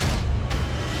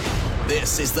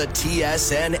This is the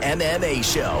TSN MMA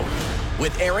Show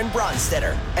with Aaron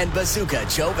Bronstetter and Bazooka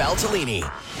Joe Valtellini.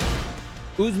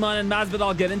 Usman and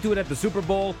Masvidal get into it at the Super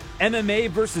Bowl. MMA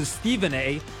versus Stephen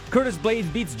A. Curtis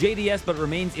Blaydes beats JDS but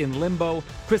remains in limbo.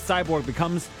 Chris Cyborg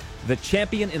becomes the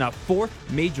champion in a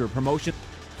fourth major promotion.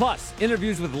 Plus,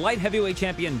 interviews with light heavyweight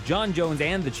champion John Jones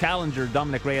and the challenger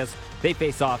Dominic Reyes. They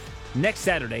face off next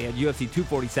Saturday at UFC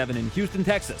 247 in Houston,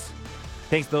 Texas.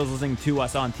 Thanks to those listening to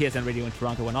us on TSN Radio in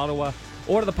Toronto and Ottawa.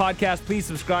 Or to the podcast, please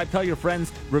subscribe, tell your friends,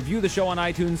 review the show on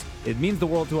iTunes. It means the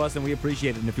world to us, and we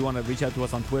appreciate it. And if you want to reach out to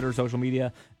us on Twitter, social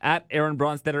media, at Aaron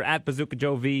Bronstetter, at Bazooka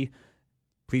Joe V,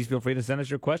 please feel free to send us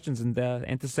your questions and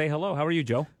to say hello. How are you,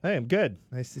 Joe? Hey, I'm good.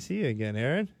 Nice to see you again,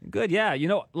 Aaron. Good, yeah. You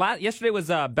know, yesterday was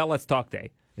Bell Let's Talk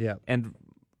Day. Yeah. And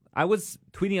I was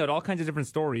tweeting out all kinds of different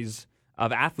stories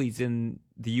of athletes in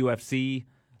the UFC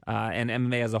and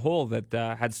MMA as a whole that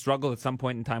had struggled at some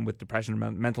point in time with depression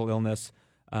or mental illness.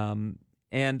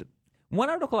 And one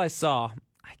article I saw,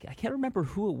 I can't remember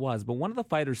who it was, but one of the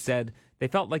fighters said they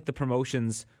felt like the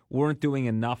promotions weren't doing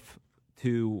enough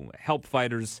to help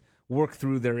fighters work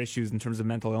through their issues in terms of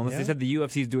mental illness. Yeah. They said the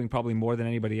UFC is doing probably more than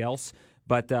anybody else.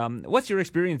 But what's your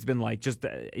experience been like just,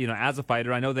 as a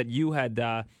fighter? I know that you had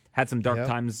had some dark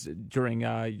times during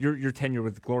your tenure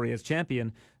with Glory as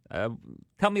champion.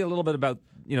 Tell me a little bit about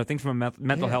things from a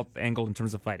mental health angle in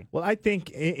terms of fighting. Well, I think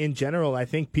in general, I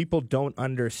think people don't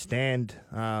understand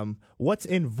what's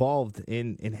involved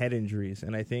in head injuries,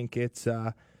 and I think it's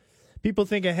people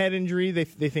think a head injury, they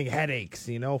think headaches.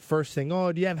 First thing,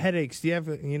 do you have headaches? Do you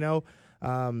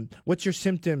have what's your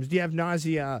symptoms? Do you have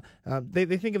nausea? They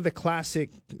think of the classic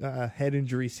head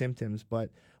injury symptoms, but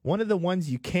one of the ones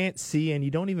you can't see and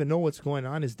you don't even know what's going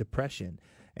on is depression.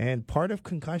 And part of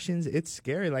concussions, it's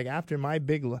scary. Like after my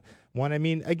big one,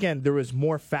 again, there was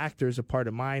more factors a part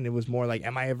of mine. It was more like,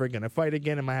 am I ever going to fight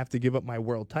again? Am I have to give up my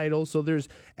world title? So there's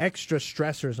extra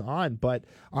stressors on. But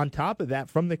on top of that,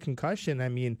 from the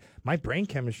concussion, my brain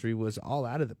chemistry was all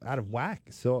out of whack.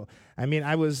 So,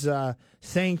 I was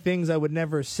saying things I would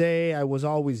never say. I was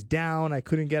always down. I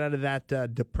couldn't get out of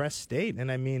that depressed state.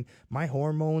 And my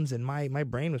hormones and my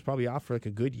brain was probably off for like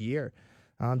a good year.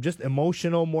 Just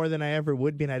emotional more than I ever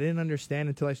would be, and I didn't understand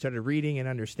until I started reading and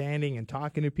understanding and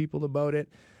talking to people about it.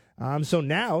 So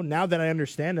now that I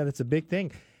understand that it's a big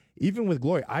thing, even with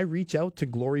Glory, I reach out to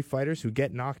Glory fighters who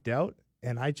get knocked out,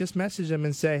 and I just message them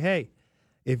and say, hey,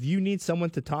 if you need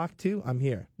someone to talk to, I'm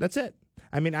here. That's it.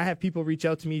 I have people reach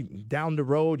out to me down the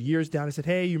road, years down, and said,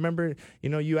 hey, you remember,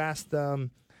 you asked...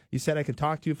 You said I could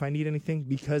talk to you if I need anything,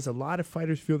 because a lot of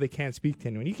fighters feel they can't speak to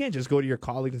anyone. You can't just go to your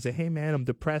colleague and say, hey, man, I'm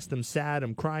depressed, I'm sad,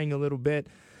 I'm crying a little bit.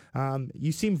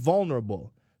 You seem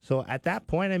vulnerable. So at that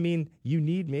point, you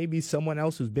need maybe someone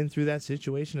else who's been through that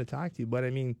situation to talk to you. But,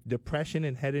 depression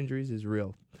and head injuries is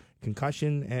real.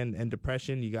 Concussion and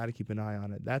depression, you got to keep an eye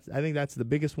on it. I think that's the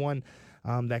biggest one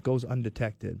that goes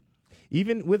undetected.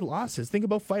 Even with losses, think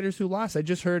about fighters who lost. I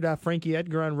just heard Frankie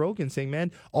Edgar on Rogan saying,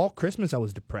 man, all Christmas I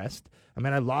was depressed.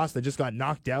 I lost. I just got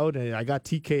knocked out and I got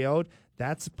TKO'd.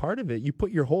 That's part of it. You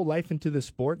put your whole life into the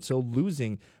sport, so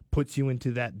losing puts you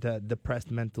into that depressed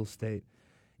mental state.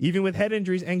 Even with head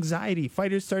injuries, anxiety.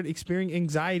 Fighters start experiencing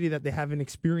anxiety that they haven't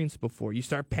experienced before. You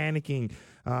start panicking.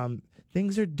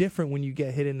 Things are different when you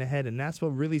get hit in the head, and that's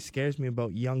what really scares me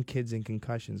about young kids and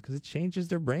concussions, because it changes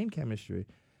their brain chemistry.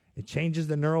 It changes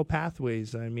the neural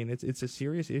pathways. It's a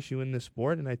serious issue in the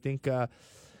sport, and I think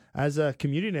as a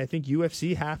community, I think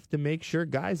UFC have to make sure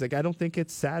guys, I don't think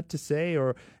it's sad to say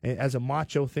or as a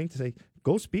macho thing to say,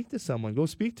 go speak to someone, go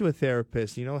speak to a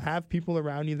therapist, have people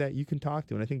around you that you can talk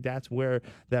to, and I think that's where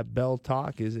that Bell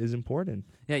talk is important.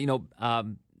 Yeah,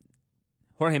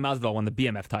 Jorge Masvidal won the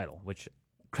BMF title, which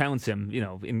crowns him,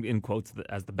 in quotes,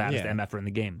 as the baddest MFer in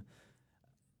the game.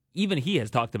 Even he has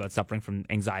talked about suffering from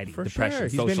anxiety, depression,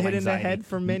 social anxiety. He's been hit in the head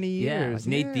for many years.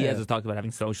 Nate Diaz has talked about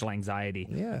having social anxiety.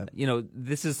 Yeah.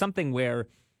 This is something where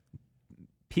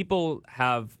people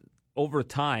have, over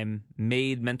time,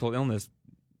 made mental illness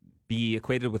be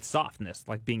equated with softness,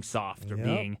 like being soft or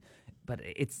being... But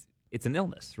it's an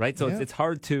illness, right? So it's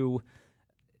hard to...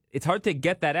 It's hard to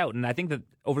get that out, and I think that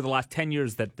over the last 10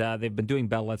 years that they've been doing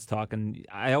Bell Let's Talk, and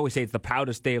I always say it's the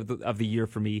proudest day of the year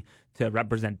for me to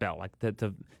represent Bell, like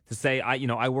to say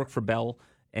I work for Bell,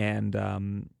 and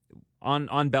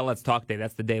on Bell Let's Talk Day,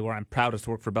 that's the day where I'm proudest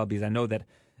to work for Bell, because I know that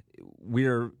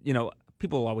we're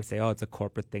people always say, oh, it's a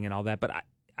corporate thing and all that, but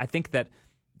I think that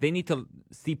they need to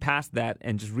see past that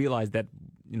and just realize that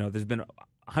there's been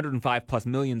 $105+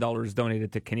 million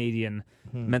donated to Canadian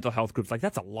mental health groups. Like,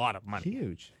 that's a lot of money.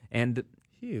 Huge. And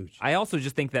huge. I also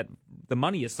just think that, the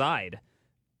money aside,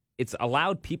 it's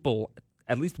allowed people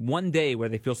at least one day where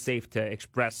they feel safe to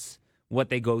express what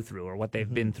they go through or what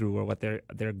they've been through or what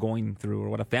they're going through or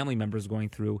what a family member is going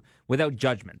through without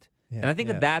judgment. And I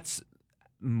think that's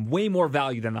way more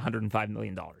value than the $105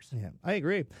 million. Yeah, I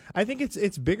agree. I think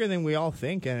it's bigger than we all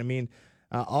think. And I mean,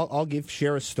 I'll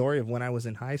share a story of when I was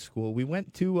in high school. We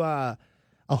went to a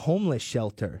homeless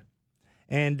shelter.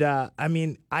 And, I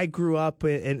mean, I grew up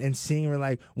and seeing her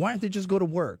like, why don't they just go to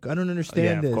work? I don't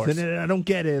understand this. And then I don't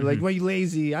get it. Like, why are you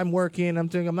lazy? I'm working.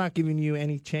 I'm not giving you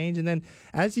any change. And then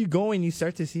as you go and you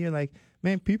start to see her like,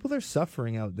 man, people are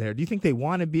suffering out there. Do you think they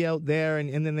want to be out there?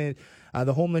 And then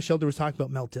the homeless shelter was talking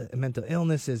about mental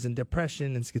illnesses and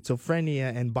depression and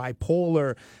schizophrenia and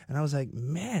bipolar. And I was like,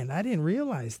 man, I didn't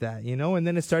realize that, And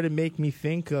then it started making me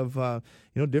think of,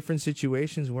 different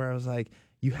situations where I was like,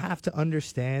 you have to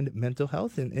understand mental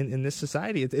health in this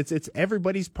society. It's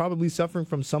everybody's probably suffering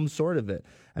from some sort of it.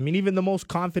 I mean, even the most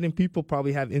confident people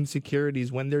probably have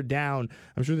insecurities when they're down.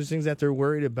 I'm sure there's things that they're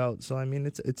worried about. So I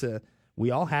mean, we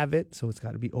all have it. So it's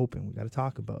got to be open. We got to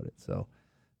talk about it. So,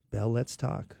 Bell, let's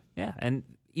talk. Yeah, and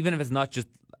even if it's not just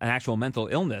an actual mental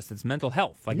illness, it's mental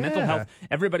health. Like mental health,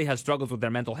 everybody has struggles with their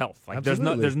mental health. Like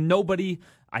Absolutely. there's nobody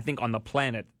I think on the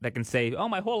planet that can say, "Oh,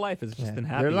 my whole life has just been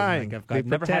happy." They're lying. Like, I've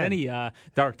never had any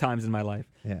dark times in my life.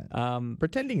 Yeah.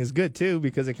 Pretending is good too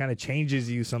because it kind of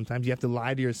changes you. Sometimes you have to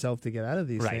lie to yourself to get out of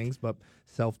these things, but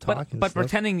self-talk. But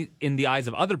pretending in the eyes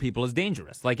of other people is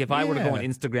dangerous. Like if I were to go on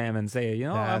Instagram and say,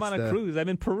 I'm on a cruise, I'm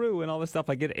in Peru, and all this stuff,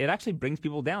 like it actually brings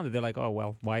people down. That they're like, oh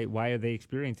well, why are they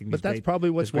experiencing? But that's probably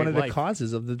what's one of the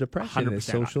causes of the depression 100%. Is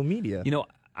social media.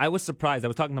 I was surprised. I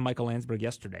was talking to Michael Landsberg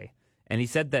yesterday, and he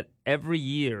said that every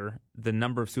year the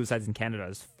number of suicides in Canada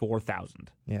is 4,000.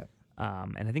 Yeah.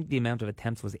 And I think the amount of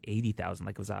attempts was 80,000.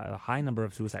 Like it was a high number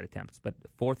of suicide attempts, but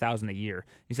 4,000 a year.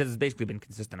 He said it's basically been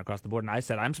consistent across the board. And I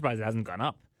said, I'm surprised it hasn't gone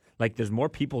up. Like there's more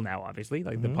people now, obviously,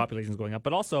 like the population's going up,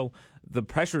 but also the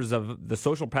pressures of the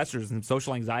social pressures and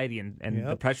social anxiety and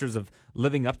the pressures of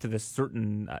living up to this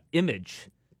certain image.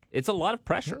 It's a lot of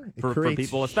pressure for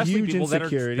people, especially people that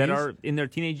are in their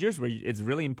teenage years, where it's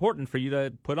really important for you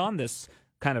to put on this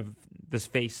kind of this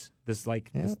face, this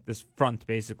front,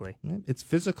 basically. It's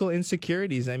physical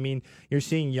insecurities. I mean, you're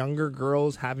seeing younger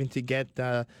girls having to get,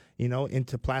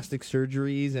 into plastic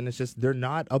surgeries, and it's just they're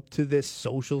not up to this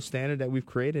social standard that we've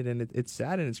created, and it's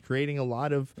sad, and it's creating a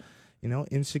lot of,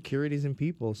 insecurities in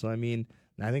people. So, I mean,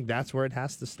 I think that's where it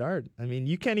has to start. I mean,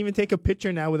 you can't even take a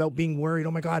picture now without being worried.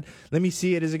 Oh, my God, let me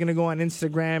see it. Is it going to go on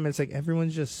Instagram? And it's like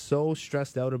everyone's just so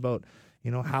stressed out about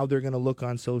how they're going to look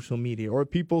on social media, or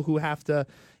people who have to,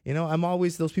 I'm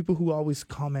always those people who always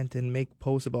comment and make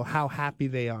posts about how happy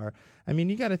they are. I mean,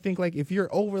 you got to think like if you're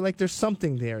over, like there's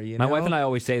something there, My wife and I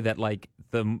always say that like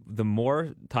the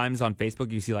more times on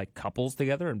Facebook you see like couples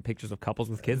together and pictures of couples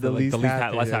with kids, the least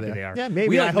happy they are. Yeah,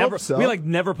 maybe I hope so. We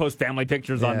never post family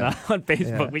pictures on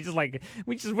Facebook.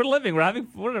 Yeah. We're living,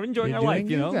 we're enjoying our life.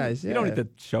 Guys, you don't need to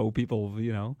show people.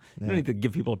 You don't need to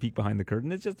give people a peek behind the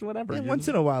curtain. It's just whatever. Yeah, once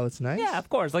in a while, it's nice. Yeah, of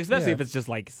course. Like especially if it's just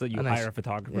like so you hire a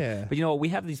photographer. Yeah. But we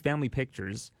have these family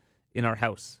pictures in our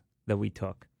house that we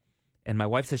took. And my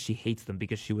wife says she hates them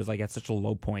because she was like at such a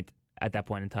low point at that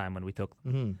point in time when we took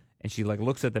them. Mm-hmm. And she like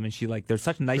looks at them and she like, they're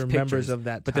such nice pictures of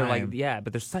that but time. they're like,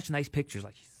 but they're such nice pictures.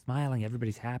 Like she's smiling,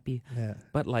 everybody's happy. Yeah.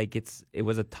 But like it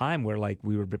was a time where like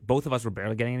both of us were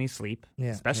barely getting any sleep,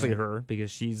 especially her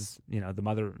because she's, the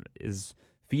mother is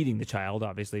feeding the child.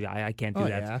 Obviously, I can't do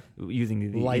that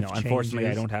using the unfortunately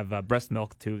I don't have breast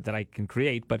milk that I can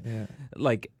create. But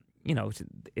like.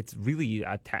 It's really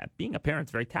being a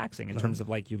parent's very taxing in terms of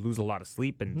like you lose a lot of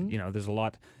sleep and there's a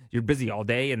lot. You're busy all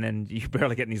day and then you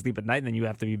barely get any sleep at night and then you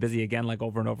have to be busy again like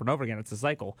over and over and over again. It's a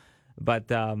cycle. But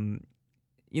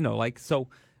so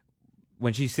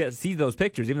when she sees those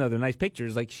pictures, even though they're nice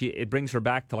pictures, like it brings her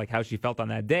back to like how she felt on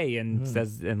that day and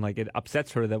says and like it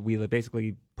upsets her that we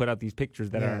basically put out these pictures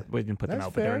that we didn't put them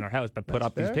out, but they're in our house, but put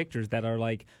up these pictures that are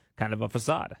like kind of a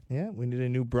facade. Yeah, we need a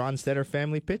new Bronstetter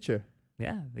family picture.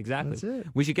 Yeah, exactly. That's it.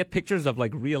 We should get pictures of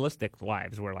like realistic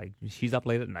lives where like she's up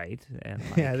late at night and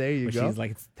like, there you go. She's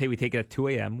like, we take it at 2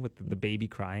 a.m. with the baby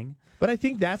crying. But I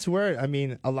think that's where,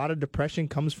 a lot of depression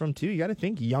comes from, too. You got to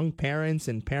think young parents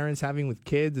and parents having with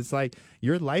kids. It's like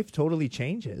your life totally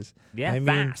changes. Yeah,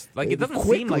 fast. Like it doesn't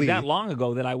seem like that long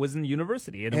ago that I was in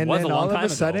university. And it was a long time ago. And all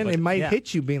of a sudden, it might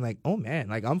hit you being like, oh, man,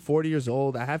 like I'm 40 years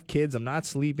old. I have kids. I'm not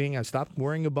sleeping. I've stopped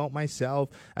worrying about myself.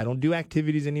 I don't do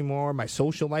activities anymore. My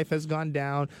social life has gone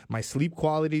down. My sleep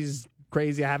quality is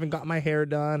crazy. I haven't got my hair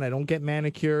done. I don't get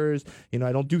manicures.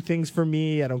 I don't do things for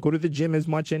me. I don't go to the gym as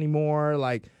much anymore.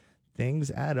 Like,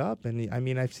 things add up. And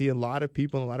I see a lot of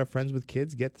people, a lot of friends with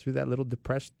kids get through that little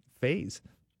depressed phase.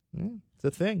 It's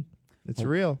a thing. It's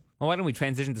real. Well, why don't we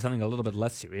transition to something a little bit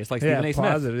less serious, like Stephen A. Smith?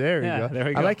 Positive. There Yeah, you go. there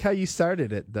we go. I like how you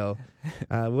started it, though.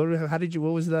 What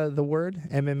was the word?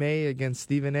 MMA against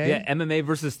Stephen A? Yeah, MMA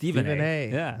versus Stephen A.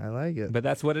 Yeah, I like it. But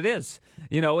that's what it is.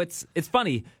 It's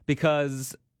funny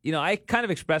because I kind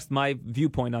of expressed my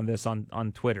viewpoint on this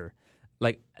on Twitter.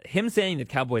 Like him saying that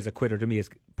Cowboy's a quitter to me is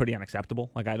pretty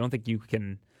unacceptable. Like I don't think you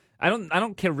can. I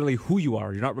don't care really who you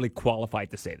are. You're not really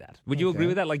qualified to say that. Would you agree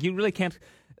with that? Like you really can't.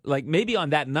 Like maybe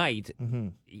on that night,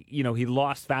 he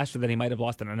lost faster than he might have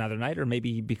lost on another night, or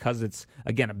maybe because it's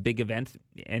again a big event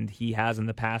and he has in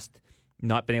the past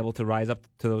not been able to rise up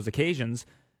to those occasions.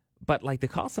 But like to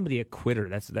call somebody a quitter,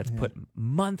 that's put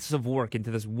months of work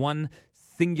into this one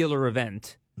singular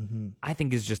event, I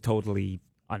think is just totally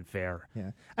unfair.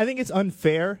 Yeah, I think it's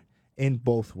unfair in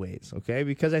both ways. Okay,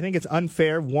 because I think it's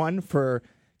unfair for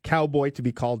Cowboy to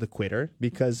be called a quitter,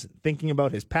 because thinking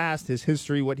about his past, his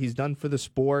history, what he's done for the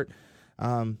sport,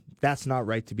 that's not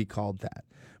right to be called that.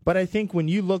 But I think when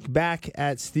you look back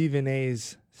at Stephen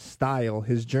A's style,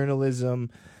 his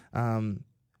journalism,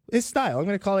 his style, I'm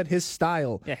going to call it his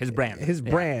style. Yeah, his brand. His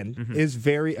brand is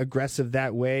very aggressive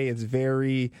that way. It's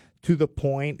very to the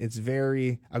point. It's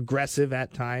very aggressive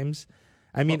at times.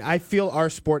 I mean, I feel our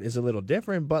sport is a little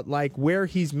different, but like where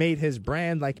he's made his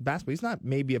brand, like basketball, he's not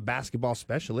maybe a basketball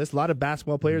specialist. A lot of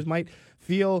basketball players might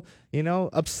feel,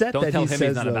 upset Don't that tell he him says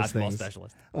he's not a those basketball things.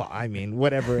 specialist. Well, I mean,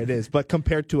 whatever it is, but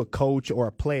compared to a coach or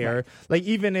a player, like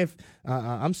even if,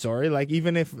 I'm sorry, like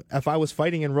even if I was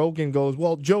fighting and Rogan goes,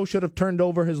 well, Joe should have turned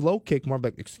over his low kick more,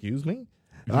 but excuse me?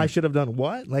 I should have done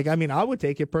what? Like, I mean, I would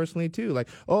take it personally too. Like,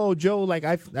 oh, Joe, like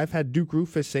I've had Duke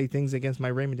Rufus say things against my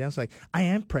Raymond Downs. Like, I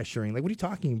am pressuring. Like, what are you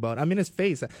talking about? I'm in his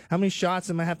face. How many shots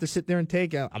am I have to sit there and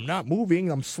take? I'm not moving.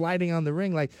 I'm sliding on the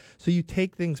ring. Like, so you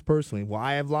take things personally.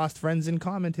 Why I've lost friends in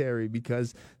commentary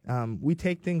because we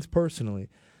take things personally.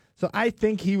 So I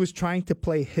think he was trying to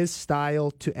play his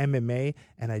style to MMA,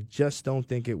 and I just don't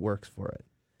think it works for it.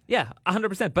 Yeah,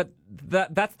 100%. But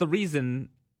that's the reason.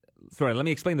 Sorry, let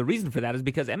me explain the reason for that is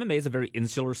because MMA is a very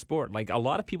insular sport. Like a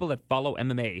lot of people that follow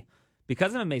MMA,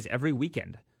 because MMA is every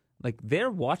weekend, like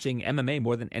they're watching MMA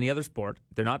more than any other sport.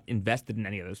 They're not invested in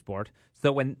any other sport.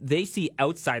 So when they see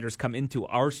outsiders come into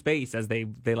our space, as they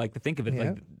like to think of it,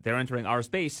 like they're entering our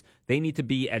space, they need to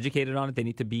be educated on it. They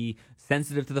need to be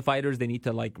sensitive to the fighters. They need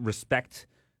to like respect,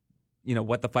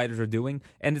 what the fighters are doing.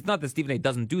 And it's not that Stephen A.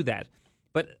 doesn't do that.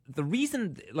 But the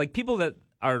reason, like people that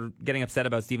are getting upset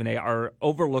about Stephen A. are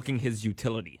overlooking his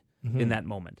utility in that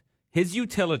moment. His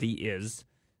utility is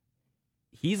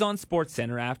he's on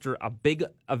SportsCenter after a big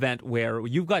event where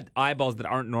you've got eyeballs that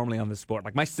aren't normally on the sport.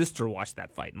 Like my sister watched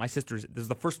that fight. This is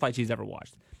the first fight she's ever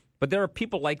watched. But there are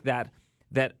people like that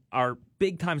are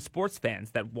big-time sports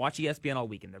fans that watch ESPN all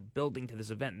week and they're building to this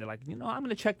event. And they're like, I'm going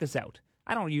to check this out.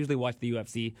 I don't usually watch the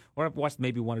UFC, or I've watched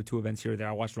maybe one or two events here or there.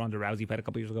 I watched Ronda Rousey fight a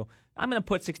couple years ago. I'm going to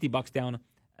put $60 down,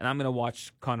 and I'm going to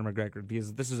watch Conor McGregor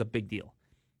because this is a big deal.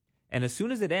 And as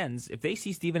soon as it ends, if they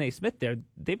see Stephen A. Smith there,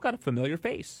 they've got a familiar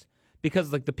face.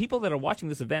 Because like the people that are watching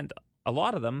this event, a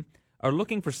lot of them are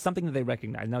looking for something that they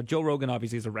recognize. Now, Joe Rogan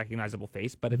obviously is a recognizable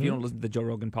face, but if you don't listen to the Joe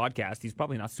Rogan podcast, he's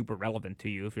probably not super relevant to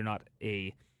you if you're not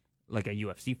a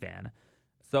UFC fan.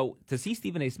 So to see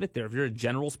Stephen A. Smith there, if you're a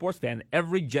general sports fan,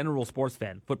 every general sports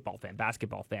fan, football fan,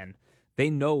 basketball fan, they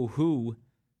know who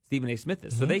Stephen A. Smith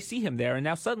is. So they see him there, and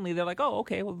now suddenly they're like, oh,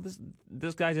 okay, well,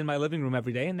 this guy's in my living room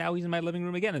every day, and now he's in my living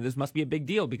room again, and this must be a big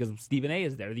deal because Stephen A.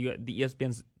 is there. The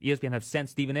ESPN have sent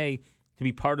Stephen A. to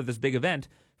be part of this big event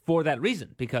for that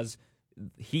reason, because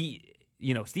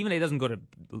Stephen A. doesn't go to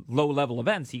low-level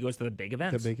events. He goes to the big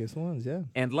events. The biggest ones, yeah.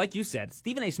 And like you said,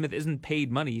 Stephen A. Smith isn't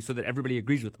paid money so that everybody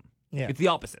agrees with him. Yeah. It's the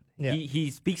opposite. Yeah.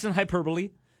 He speaks in hyperbole.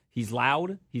 He's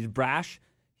loud. He's brash.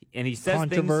 And he says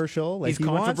controversial, things. like he's he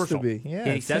controversial. wants to be. Yeah,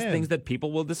 and he says him. things that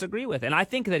people will disagree with. And I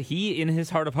think that he, in his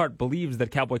heart of heart, believes that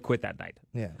Cowboy quit that night.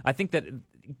 Yeah. I think that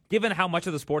given how much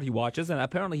of the sport he watches, and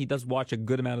apparently he does watch a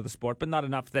good amount of the sport, but not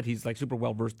enough that he's like super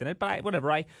well versed in it. But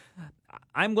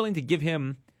I'm willing to give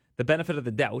him the benefit of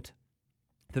the doubt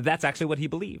that that's actually what he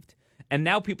believed. And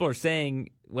now people are saying,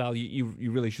 well, you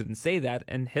really shouldn't say that.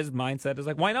 And his mindset is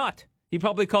like, why not? He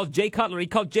probably called Jay Cutler. He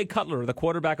called Jay Cutler, the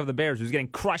quarterback of the Bears, who's getting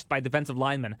crushed by defensive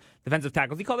linemen, defensive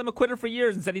tackles. He called him a quitter for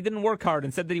years and said he didn't work hard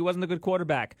and said that he wasn't a good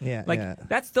quarterback.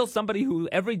 That's still somebody who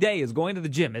every day is going to the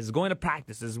gym, is going to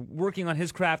practice, is working on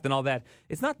his craft and all that.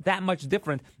 It's not that much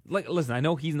different. Like, listen, I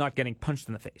know he's not getting punched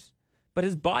in the face, but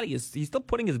his body he's still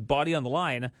putting his body on the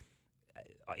line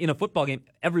in a football game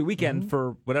every weekend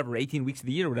for whatever, 18 weeks of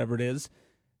the year, whatever it is,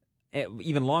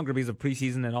 even longer because of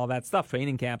preseason and all that stuff,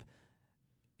 training camp.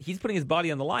 He's putting his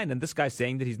body on the line, and this guy's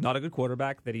saying that he's not a good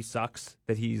quarterback, that he sucks,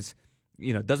 that he's,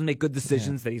 doesn't make good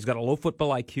decisions, that he's got a low football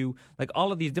IQ, like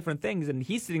all of these different things, and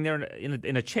he's sitting there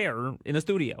in a chair in a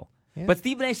studio. Yeah. But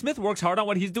Stephen A. Smith works hard on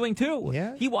what he's doing too.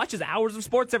 Yeah. He watches hours of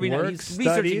sports every night. He's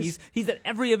researching. He's at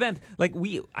every event. Like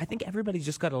I think everybody's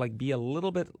just got to be a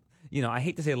little bit. I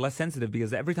hate to say less sensitive,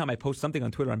 because every time I post something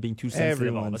on Twitter, I'm being too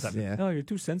sensitive all of a sudden. Yeah. No, you're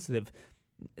too sensitive.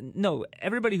 No,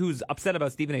 everybody who's upset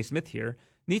about Stephen A. Smith here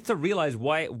needs to realize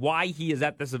why he is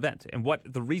at this event and what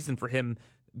the reason for him,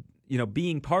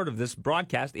 being part of this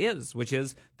broadcast is, which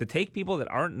is to take people that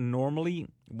aren't normally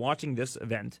watching this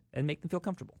event and make them feel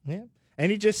comfortable. Yeah.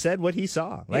 And he just said what he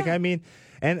saw.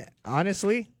 And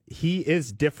honestly, he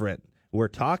is different. We're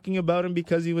talking about him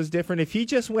because he was different. If he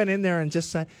just went in there and just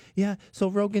said, yeah, so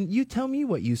Rogan, you tell me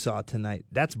what you saw tonight.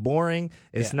 That's boring.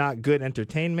 It's not good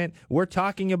entertainment. We're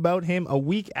talking about him a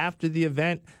week after the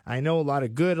event. I know a lot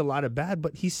of good, a lot of bad,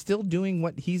 but he's still doing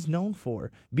what he's known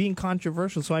for, being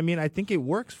controversial. So, I think it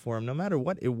works for him. No matter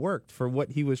what, it worked for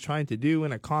what he was trying to do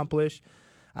and accomplish.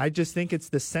 I just think it's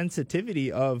the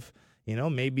sensitivity of,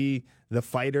 maybe the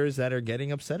fighters that are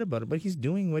getting upset about it, but he's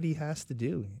doing what he has to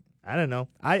do. I don't know.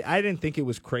 I didn't think it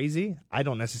was crazy. I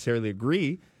don't necessarily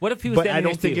agree. What if he was? But I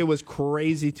don't think it was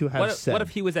crazy to have said. What if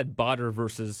he was at Bader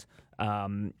versus? I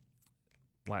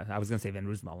was going to say Van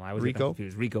Roosmalen. I was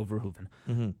confused. Rico Verhoeven.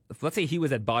 Mm-hmm. Let's say he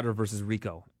was at Bader versus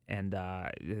Rico, and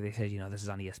they said, this is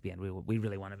on ESPN. We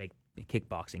really want to make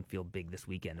kickboxing feel big this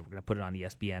weekend. We're going to put it on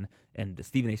ESPN, and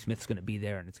Stephen A. Smith's going to be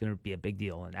there, and it's going to be a big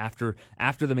deal. And after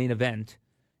the main event,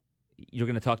 you're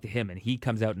going to talk to him, and he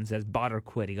comes out and says, Bader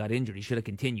quit. He got injured. He should have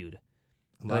continued.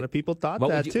 A lot of people thought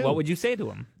that, too. What would you say to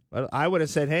him? Well, I would have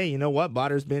said, hey, you know what?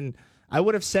 Bader's been... I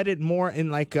would have said it more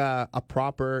in like a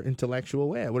proper intellectual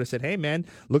way. I would have said, hey, man,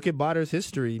 look at Bader's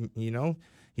history.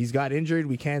 He's got injured.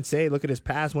 We can't say. Look at his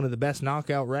past, one of the best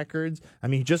knockout records.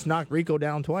 He just knocked Rico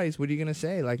down twice. What are you going to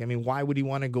say? Why would he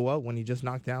want to go out when he just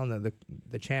knocked down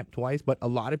the champ twice? But a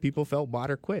lot of people felt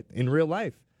Bader quit in real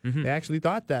life. Mm-hmm. They actually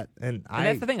thought that. And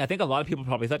that's the thing. I think a lot of people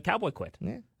probably thought Cowboy quit.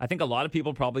 Yeah. I think a lot of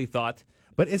people probably thought.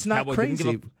 But it's not Cowboy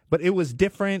crazy. But it was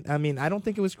different. I don't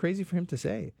think it was crazy for him to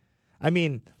say.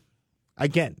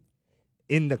 Again,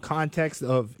 in the context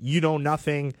of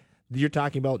nothing, you're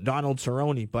talking about Donald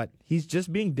Cerrone, but he's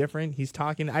just being different. He's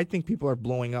talking. I think people are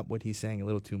blowing up what he's saying a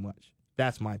little too much.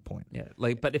 That's my point. Yeah,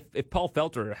 but if Paul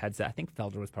Felter had said, I think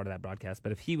Felter was part of that broadcast,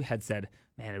 but if he had said,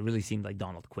 man, it really seemed like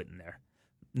Donald quit in there,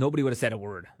 nobody would have said a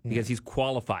word because he's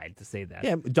qualified to say that.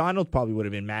 Yeah, Donald probably would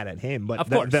have been mad at him, but of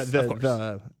course.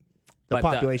 The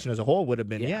population as a whole would have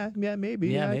been,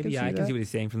 maybe. I can see what he's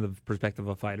saying from the perspective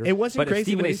of a fighter. It wasn't crazy. If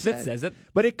Stephen A. Smith says it.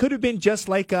 But it could have been just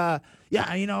like,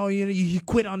 you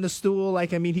quit on the stool.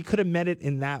 He could have meant it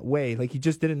in that way. He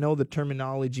just didn't know the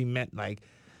terminology meant,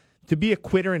 to be a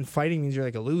quitter in fighting means you're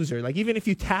like a loser. Even if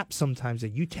you tap sometimes,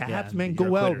 you tapped, man,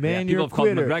 go out, man. You're a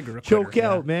quitter. Choke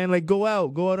out, man. Go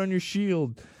out on your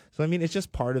shield. So it's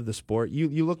just part of the sport.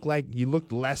 You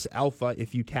look less alpha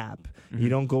if you tap. Mm-hmm. You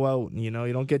don't go out. You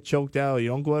don't get choked out. You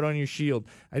don't go out on your shield.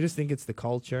 I just think it's the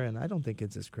culture, and I don't think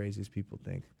it's as crazy as people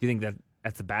think. Do you think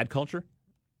that's a bad culture?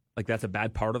 That's a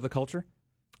bad part of the culture?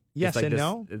 Yes and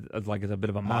no. It's a bit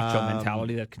of a macho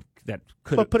mentality that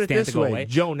could. But put it this way, away.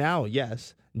 Joe now,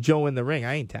 yes. Joe in the ring,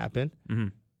 I ain't tapping. Mm-hmm.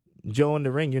 Joe in the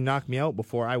ring, you knock me out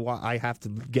before I have to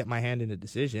get my hand in a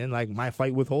decision. My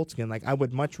fight with Holtzkin, I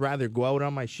would much rather go out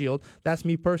on my shield. That's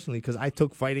me personally, because I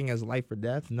took fighting as life or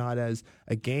death, not as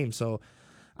a game. So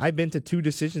I've been to 2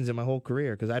 decisions in my whole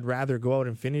career because I'd rather go out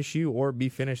and finish you or be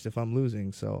finished if I'm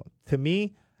losing. So to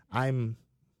me, I don't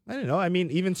know.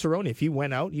 Even Cerrone, if he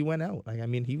went out, he went out.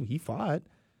 He fought.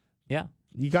 Yeah.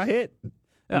 He got hit.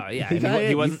 Oh, yeah.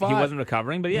 He wasn't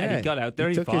recovering, but he got out there.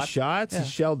 He took fought. his shots. He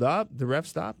shelled up. The ref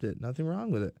stopped it. Nothing wrong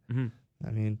with it.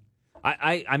 Mm-hmm.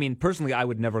 I personally, I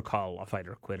would never call a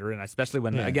fighter a quitter, and especially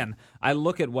when again, I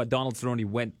look at what Donald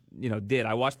Cerrone did.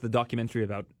 I watched the documentary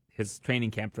about his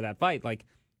training camp for that fight.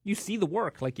 You see the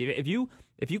work. If you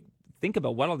think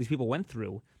about what all these people went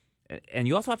through, and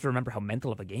you also have to remember how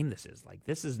mental of a game this is.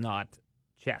 This is not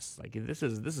chess. This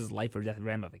is life or death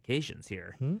ramifications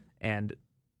here, and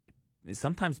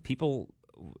sometimes people,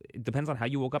 it depends on how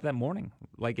you woke up that morning.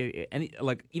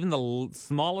 Even the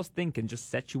smallest thing can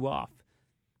just set you off.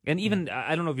 And even,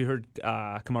 I don't know if you heard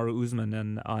Kamaru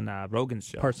Usman on Rogan's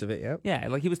show. Parts of it, yeah.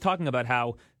 Yeah, he was talking about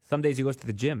how some days he goes to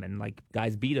the gym and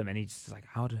guys beat him and he's just like,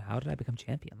 how did I become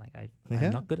champion?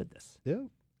 I'm not good at this. Yeah.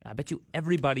 I bet you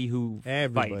everybody who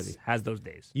fights has those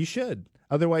days. You should.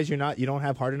 Otherwise, you don't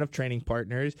have hard enough training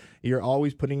partners. You're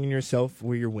always putting in yourself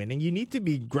where you're winning. You need to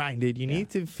be grinded. You need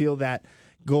to feel that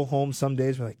go home some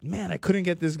days we're like, man, I couldn't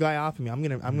get this guy off of me. I'm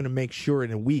gonna make sure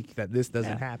in a week that this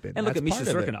doesn't happen. And look That's at Misha part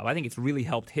of it. Cirkunov. I think it's really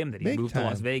helped him that he Big moved time. to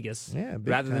Las Vegas. Yeah, big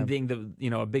rather than time.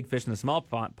 being a big fish in a small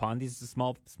pond, he's a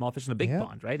small fish in a big Yeah.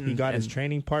 pond, right? He got his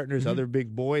training partners, other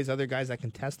big boys, other guys that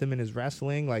can test him in his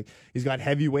wrestling. Like he's got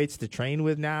heavyweights to train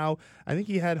with now. I think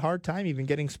he had a hard time even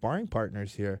getting sparring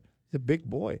partners here. He's a big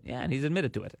boy. Yeah, and he's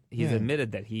admitted to it. He's Yeah.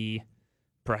 admitted that he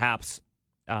perhaps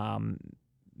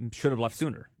should have left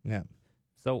sooner. Yeah.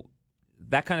 So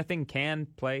that kind of thing can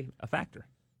play a factor.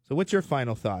 So what's your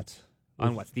final thoughts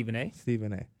On what, Stephen A?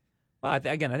 Stephen A? Well,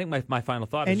 again, I think my final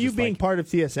thought And is you just being like, part of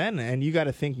TSN, and you got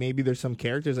to think maybe there's some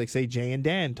characters like, say, Jay and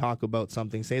Dan talk about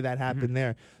something. Say that happened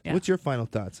there. Yeah. What's your final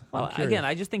thoughts? well, I'm curious. again,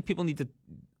 I just think people need to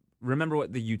remember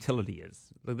what the utility is.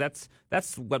 Like,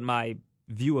 that's what my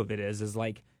view of it is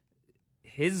like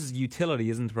his utility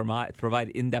isn't to provide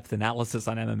in-depth analysis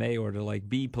on MMA or to like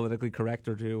be politically correct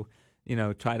or to,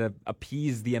 try to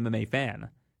appease the MMA fan.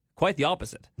 Quite the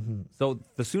opposite. Mm-hmm. So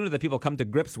the sooner that people come to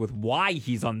grips with why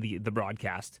he's on the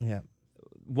broadcast, Yeah.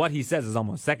 what he says is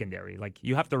almost secondary. Like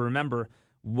you have to remember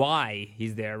why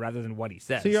he's there rather than what he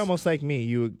says. So you're almost like me.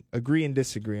 You agree and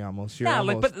disagree almost. You're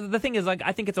almost, but the thing is, like,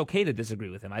 I think it's okay to disagree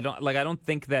with him. I don't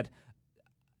think that,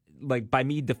 like, by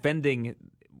me defending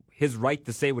his right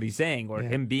to say what he's saying or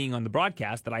him being on the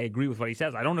broadcast, that I agree with what he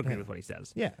says. I don't agree with what he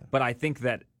says. Yeah. But I think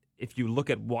that if you look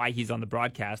at why he's on the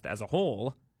broadcast as a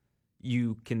whole,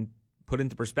 you can put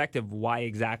into perspective why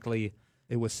exactly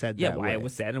it was said why that way. it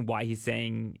was said and why he's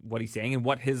saying what he's saying and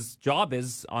what his job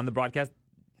is on the broadcast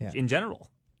in general.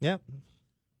 Yeah.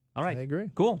 All right. I agree.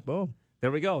 Cool. Boom. There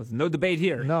we go. No debate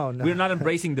here. No. We're not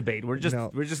embracing debate. We're just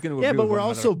No. we're just going to Yeah, agree but with we're one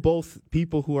also another. both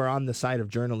people who are on the side of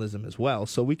journalism as well.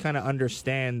 So we kind of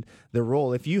understand the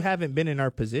role. If you haven't been in our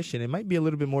position, it might be a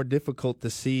little bit more difficult to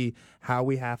see how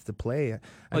we have to play.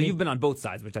 You've been on both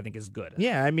sides, which I think is good.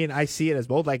 Yeah, I mean, I see it as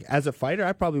both. Like, as a fighter,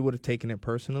 I probably would have taken it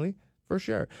personally, for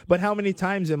sure. But how many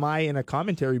times am I in a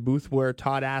commentary booth where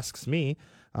Todd asks me,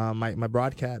 my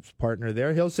broadcast partner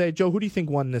there, he'll say, Joe, who do you think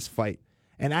won this fight?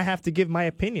 And I have to give my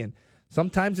opinion.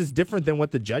 Sometimes it's different than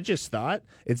what the judges thought.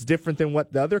 It's different than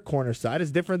what the other corner side. It's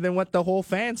different than what the whole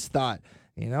fans thought.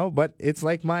 But it's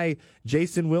like my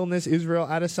Jason Wilness, Israel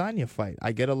Adesanya fight.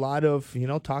 I get a lot of,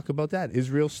 talk about that.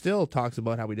 Israel still talks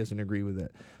about how he doesn't agree with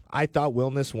it. I thought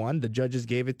Wilness won. The judges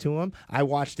gave it to him. I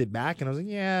watched it back and I was like,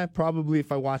 yeah, probably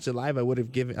if I watched it live, I would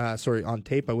have given, on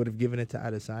tape, I would have given it to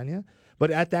Adesanya. But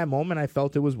at that moment, I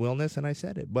felt it was Wilness and I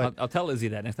said it. But I'll tell Izzy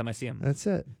that next time I see him. That's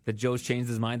it. That Joe's changed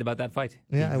his mind about that fight.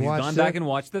 Yeah, He's watched gone it. back and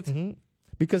watched it. Mm-hmm.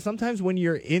 Because sometimes when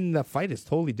you're in the fight, it's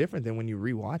totally different than when you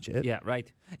rewatch it. Yeah,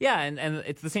 right. Yeah, and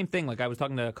it's the same thing. Like I was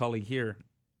talking to a colleague here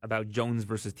about Jones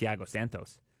versus Thiago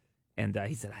Santos. And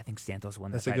he said, I think Santos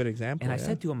won that That's a fight. good example. And I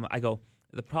said to him, I go,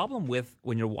 the problem with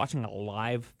when you're watching a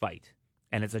live fight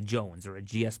and it's a Jones or a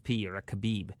GSP or a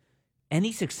Khabib,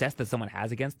 any success that someone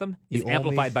has against them is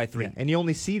amplified by 3. Yeah, and you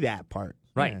only see that part.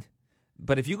 Right. Yeah.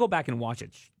 But if you go back and watch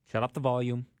it, shut up the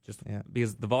volume,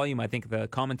 because the volume, I think the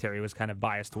commentary was kind of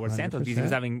biased towards Santos because he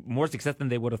was 100%. having more success than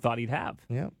they would have thought he'd have.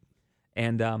 Yeah.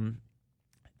 And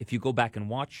if you go back and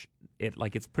watch it,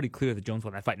 like it's pretty clear that Jones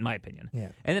won that fight, in my opinion. Yeah.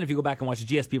 And then if you go back and watch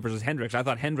GSP versus Hendricks, I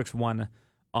thought Hendricks won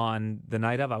on the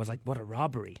night of. I was like, what a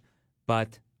robbery.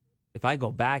 But if I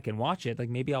go back and watch it, like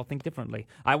maybe I'll think differently.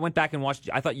 I went back and watched.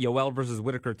 I thought Yoel versus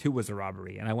Whitaker 2 was a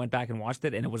robbery, and I went back and watched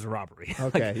it, and it was a robbery.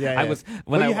 Okay, yeah. I was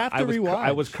you have to I was rewatch.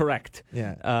 I was correct.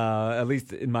 Yeah. At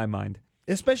least in my mind.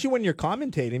 Especially when you're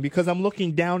commentating, because I'm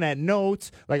looking down at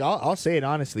notes. Like I'll say it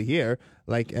honestly here.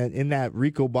 Like in that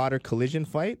Rico Botter collision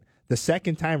fight, the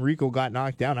second time Rico got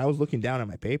knocked down, I was looking down at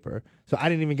my paper, so I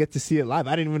didn't even get to see it live.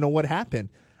 I didn't even know what happened.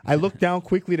 I looked down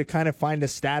quickly to kind of find a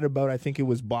stat about, I think it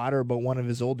was Botter, about one of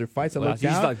his older fights. I looked So you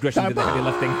just down. thought Grisham did the heavy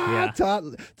lifting.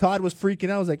 Yeah. Todd was freaking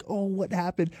out. I was like, oh, what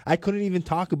happened? I couldn't even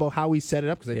talk about how he set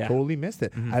it up because I totally missed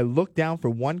it. I looked down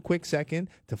for one quick second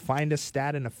to find a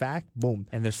stat and a fact. Boom.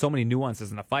 And there's so many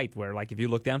nuances in a fight where, like, if you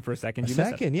look down for a second, you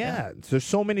miss it. Yeah. There's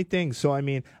so many things. So, I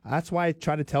mean, that's why I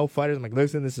try to tell fighters, I'm like,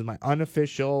 listen, this is my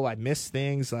unofficial. I miss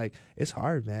things. Like, it's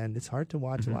hard, man. It's hard to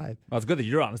watch live. Well, it's good that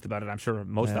you're honest about it. I'm sure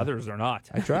most others are not.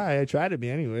 I try to be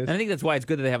anyways. And I think that's why it's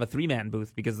good that they have a 3-man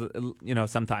booth because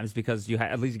sometimes because you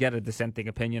at least get a dissenting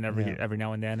opinion every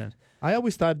now and then, and I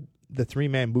always thought the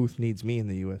 3-man booth needs me in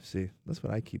the UFC. That's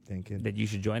what I keep thinking. that you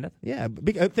should join it. Yeah,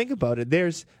 think about it.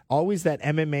 There's always that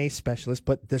MMA specialist,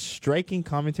 but the striking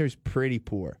commentary is pretty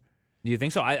poor. Do you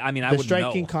think so? I mean, I The would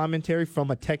striking know. commentary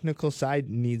from a technical side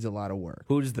needs a lot of work.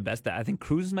 Who's the best at? I think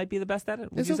Cruz might be the best at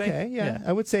it. Would It's you say? okay, yeah.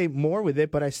 I would say more with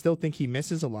it, but I still think he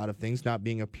misses a lot of things, not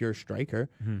being a pure striker.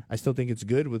 I still think it's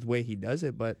good with the way he does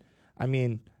it, but I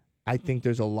mean, I think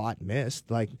there's a lot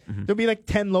missed. Like there'll be like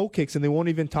 10 low kicks and they won't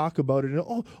even talk about it.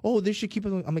 And, they should keep it.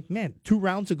 I'm like, man, 2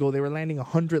 rounds ago they were landing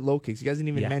 100 low kicks. You guys didn't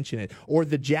even mention it. Or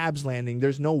the jabs landing.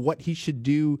 There's no what he should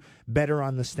do better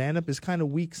on the stand up is kind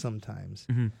of weak sometimes.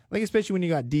 Like especially when you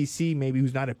got DC maybe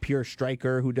who's not a pure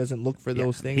striker who doesn't look for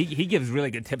those things. He gives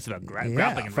really good tips about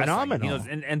grappling and phenomenal.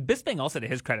 wrestling. And Bisping also, to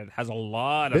his credit, has a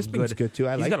lot of Bisping's good too.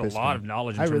 He's got a lot of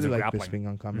knowledge in terms of grappling. I really like Bisping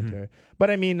on commentary.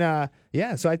 But I mean,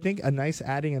 so I think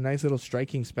adding a nice little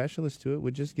striking specialist to it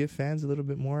would just give fans a little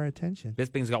bit more attention.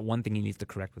 Bisping's got one thing he needs to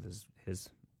correct with his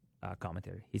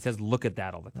commentary. He says, "Look at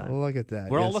that" all the time. Look at that.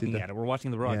 We're all looking at it. We're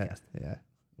watching the broadcast. Yeah.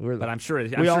 But I'm sure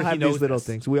we all have these little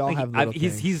things. We all have little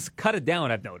things. He's cut it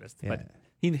down, I've noticed. But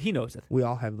he knows it. We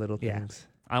all have little things.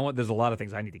 There's a lot of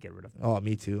things I need to get rid of. Oh,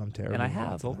 me too. I'm terrible. And I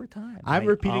have over time. I'm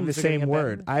repeating the same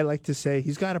word. I like to say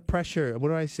he's got a pressure. What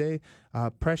do I say?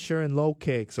 Pressure and low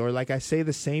kicks. Or like I say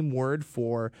the same word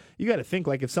for. You got to think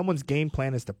like if someone's game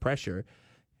plan is to pressure,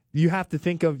 you have to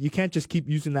think of. You can't just keep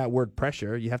using that word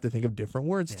pressure. You have to think of different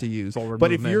words to use.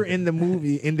 But if you're in the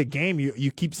movie, in the game, you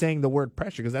keep saying the word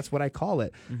pressure because that's what I call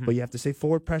it. But you have to say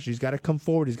forward pressure. He's got to come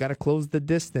forward. He's got to close the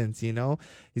distance. You know,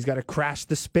 he's got to crash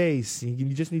the space.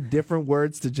 You just need different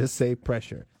words to just say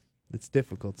pressure. It's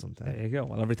difficult sometimes. There you go.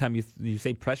 Well, every time you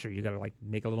say pressure, you got to like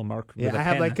make a little mark. Yeah, with a I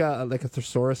have pen. like a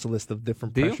thesaurus list of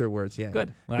different pressure words. Yeah,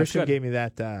 good. Well, Christian gave me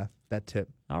that tip.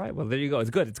 All right. Well, there you go. It's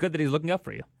good. It's good that he's looking up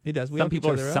for you. He does. Some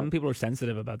people are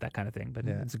sensitive about that kind of thing, but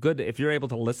it's good if you're able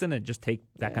to listen and just take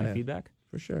that kind of feedback.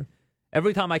 For sure.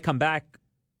 Every time I come back,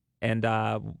 and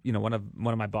one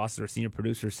of my bosses or senior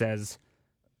producer says,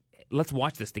 "Let's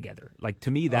watch this together." Like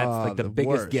to me, that's like the biggest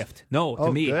worst. gift. No,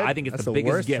 to me, good. I think it's That's the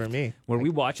biggest worst gift for me. where we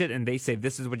watch it and they say,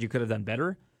 "This is what you could have done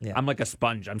better." Yeah. I'm like a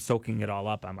sponge. I'm soaking it all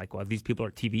up. I'm like, well, these people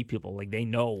are TV people. Like they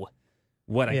know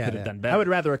what I could have done better. I would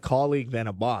rather a colleague than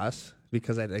a boss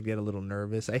because I'd get a little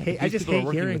nervous. I just hate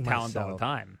hearing talent myself all the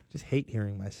time. Just hate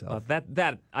hearing myself.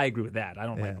 That I agree with that. I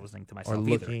don't like listening to myself or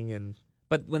looking either. and.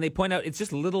 But when they point out, it's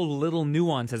just little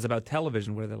nuances about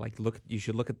television where they're like, you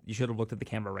should have looked at the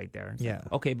camera right there. It's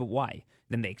like, okay, but why?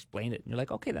 Then they explain it, and you're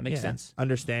like, okay, that makes sense.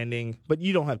 Understanding, but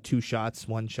you don't have 2 shots,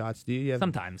 1 shots, do you? You have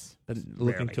Sometimes, but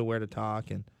looking rarely. to where to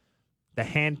talk, and the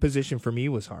hand position for me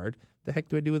was hard. The heck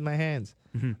do I do with my hands?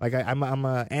 Like I'm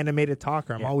an animated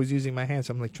talker. I'm always using my hands.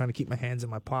 So I'm like trying to keep my hands in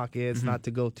my pockets, not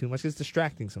to go too much. It's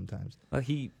distracting sometimes. Well,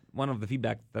 one of the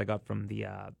feedback that I got from the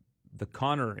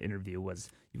Connor interview was,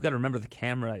 you've got to remember the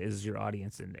camera is your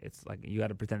audience, and it's like you got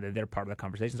to pretend that they're part of the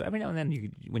conversation. So every now and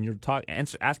then, when you're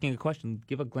asking a question,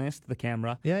 give a glance to the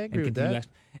camera. Yeah, I agree with that.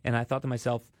 And I thought to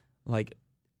myself, like,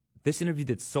 this interview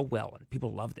did so well, and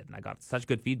people loved it, and I got such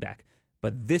good feedback.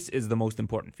 But this is the most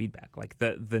important feedback. Like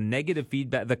the negative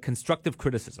feedback, the constructive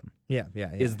criticism,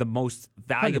 is the most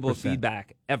valuable 100%.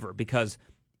 feedback ever. Because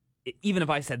even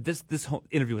if I said this whole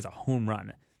interview was a home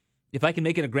run, if I can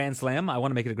make it a grand slam, I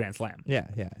want to make it a grand slam. Yeah.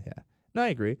 No, I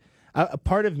agree. A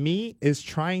part of me is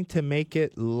trying to make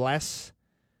it less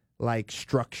like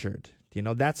structured. You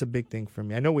know, that's a big thing for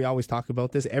me. I know we always talk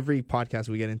about this. Every podcast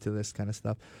we get into this kind of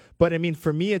stuff. But I mean,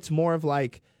 for me, it's more of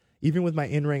like, even with my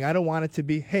in-ring, I don't want it to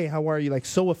be, hey, how are you? Like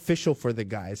so official for the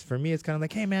guys. For me, it's kind of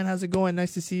like, hey, man, how's it going?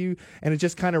 Nice to see you. And it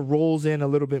just kind of rolls in a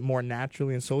little bit more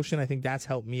naturally and social. And I think that's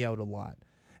helped me out a lot,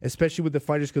 especially with the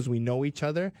fighters because we know each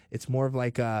other. It's more of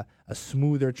like a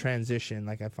smoother transition.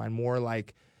 Like I find more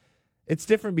like, it's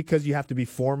different because you have to be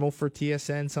formal for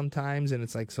TSN sometimes. And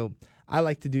it's like, so I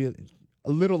like to do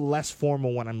a little less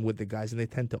formal when I'm with the guys, and they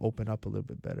tend to open up a little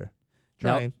bit better.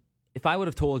 Now, if I would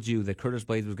have told you that Curtis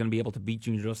Blades was going to be able to beat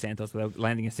Junior Dos Santos without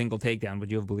landing a single takedown,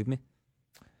 would you have believed me?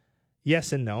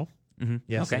 Yes and no. Mm-hmm.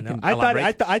 Yes okay. and no.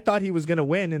 I thought he was going to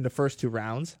win in the first 2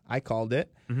 rounds. I called it.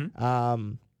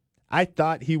 Mm-hmm. I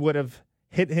thought he would have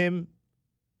hit him,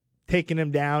 taken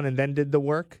him down, and then did the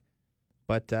work.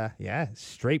 But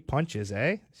straight punches,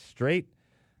 straight,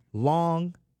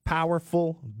 long,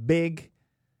 powerful, big.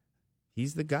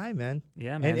 He's the guy, man.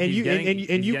 Yeah, man.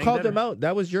 And you called him out.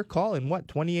 That was your call in what,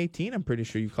 2018? I'm pretty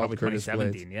sure you called Curtis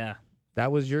Blades. 2017, yeah.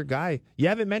 That was your guy. You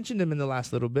haven't mentioned him in the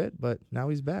last little bit, but now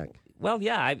he's back. Well,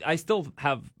 yeah, I still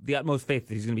have the utmost faith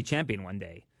that he's going to be champion one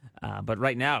day. But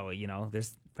right now,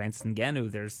 there's Francis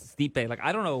Ngannou, there's Stipe. Like,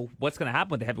 I don't know what's going to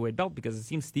happen with the heavyweight belt because it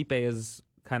seems Stipe is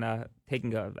kind of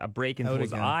taking a break until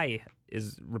his eye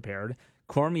is repaired.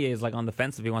 Cormier is like on the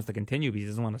fence if he wants to continue, but he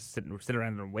doesn't want to sit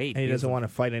around and wait. And he doesn't want to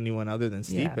fight anyone other than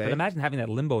Stipe. Yeah, but imagine having that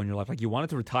limbo in your life. Like you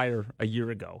wanted to retire a year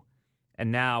ago,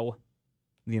 and now,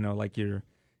 like you're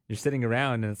sitting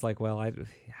around, and it's like, well,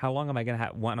 how long am I going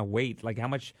to want to wait? Like how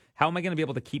am I going to be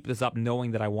able to keep this up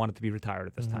knowing that I want it to be retired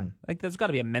at this time? Like there's got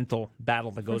to be a mental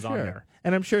battle that goes on there.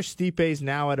 And I'm sure Stipe's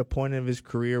now at a point of his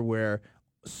career where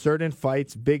certain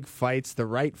fights, big fights, the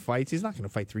right fights. He's not going to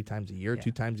fight 3 times a year,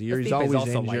 2 times a year. He's always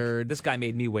also injured. Like, this guy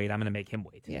made me wait. I'm going to make him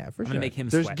wait. Yeah, for I'm sure. going to make him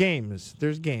There's sweat. games.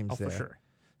 There's games there. For sure.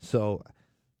 So,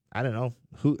 I don't know.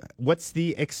 What's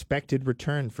the expected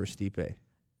return for Stipe?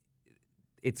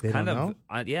 It's They kind don't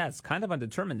of it's kind of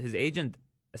undetermined. His agent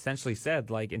essentially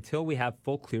said, like, until we have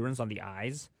full clearance on the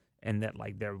eyes and that,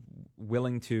 like, they're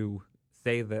willing to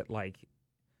say that, like,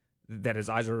 that his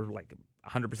eyes are, like,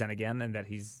 100% again and that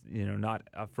he's, not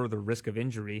a further risk of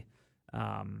injury,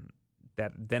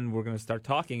 that then we're going to start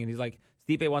talking. And he's like,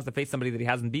 Stipe wants to face somebody that he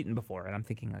hasn't beaten before. And I'm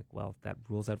thinking, like, well, that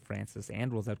rules out Francis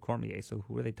and rules out Cormier. So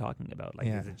who are they talking about? Like,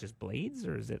 is it just Blades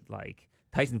or is it, like,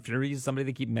 Tyson Fury is somebody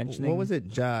they keep mentioning? What was it?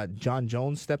 John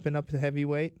Jones stepping up to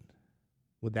heavyweight?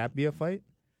 Would that be a fight?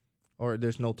 Or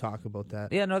there's no talk about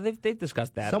that? Yeah, no, they've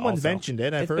discussed that. Someone's also. mentioned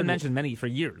it. I've It's heard been mentioned for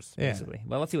years, Yeah. basically.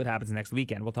 Well, let's see what happens next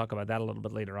weekend. We'll talk about that a little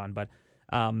bit later on. But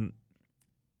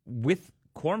with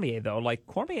Cormier, though, like,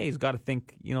 Cormier's got to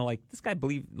think, like, this guy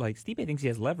Stipe thinks he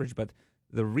has leverage, but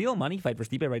the real money fight for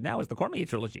Stipe right now is the Cormier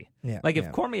trilogy. Yeah, like,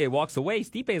 if Cormier walks away,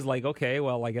 Stipe's like, okay,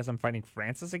 well, I guess I'm fighting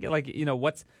Francis again. Like,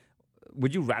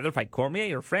 would you rather fight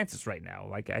Cormier or Francis right now?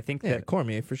 Like, I think that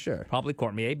Cormier for sure. probably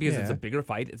Cormier because it's Yeah. a bigger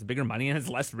fight, it's bigger money, and it's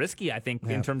less risky. I think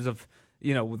in terms of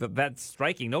that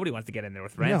striking, nobody wants to get in there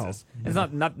with Francis. It's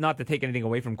not to take anything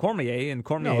away from Cormier, and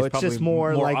Cormier No, is it's probably just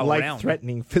more like all-round.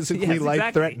 life-threatening, physically Yes, exactly.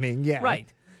 life-threatening. Yeah,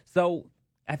 Right. So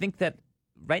I think that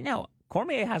right now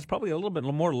Cormier has probably a little bit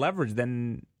more leverage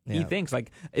than he thinks.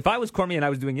 Like, if I was Cormier and I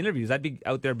was doing interviews, I'd be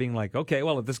out there being like, okay,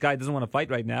 well, if this guy doesn't want to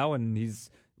fight right now and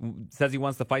says he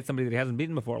wants to fight somebody that he hasn't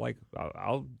beaten before, like,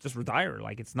 I'll just retire.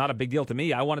 Like, it's not a big deal to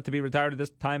me. I want it to be retired at this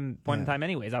point in time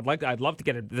anyways. I'd love to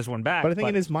get this one back. But I think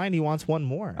in his mind he wants one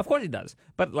more. Of course he does.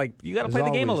 But, like, you got to play the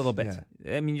game a little bit.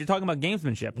 Yeah. I mean, you're talking about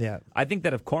gamesmanship. Yeah. I think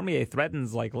that if Cormier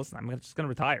threatens, like, listen, I'm just going to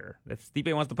retire. If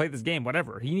Stipe wants to play this game,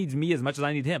 whatever. He needs me as much as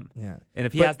I need him. Yeah. And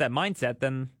if he has that mindset,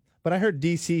 then... But I heard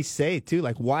DC say, too,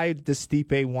 like, why does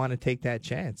Stipe want to take that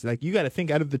chance? Like, you got to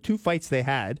think, out of the 2 fights they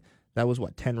had, that was,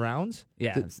 10 rounds?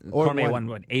 Yeah. Cormier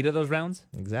won 8 of those rounds?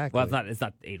 Exactly. Well, it's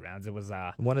not 8 rounds. It was...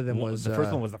 one of them was... The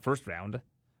first one was the first round.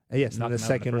 Yes, and the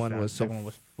second one was... The second one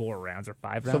was 4 rounds or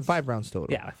 5 So rounds. 5 rounds total.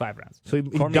 Yeah, 5 rounds. So he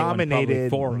Cormier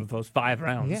dominated... won 4 of those 5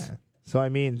 rounds. Yeah. So, I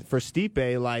mean, for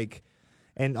Stipe, like...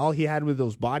 And all he had with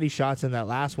those body shots in that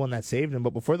last one that saved him.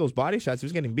 But before those body shots, he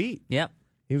was getting beat. Yeah.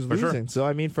 He was For sure. losing. So,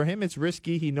 I mean, for him, it's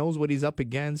risky. He knows what he's up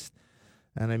against.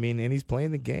 And, I mean, and he's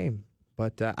playing the game.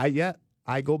 But,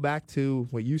 I go back to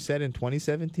what you said in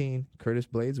 2017. Curtis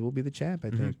Blades will be the champ, I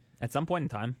think. At some point in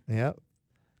time. Yep.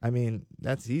 I mean,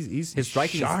 he's his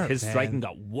striking sharp, his man. striking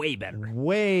got way better.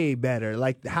 Way better.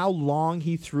 Like, how long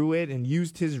he threw it and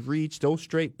used his reach, those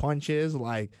straight punches,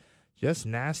 like, just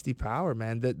nasty power,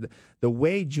 man. The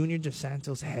way Junior Dos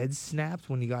Santos' head snapped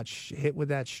when he got hit with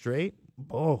that straight,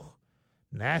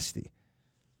 nasty.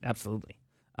 Absolutely.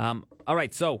 All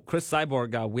right, so Chris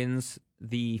Cyborg wins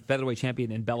the featherweight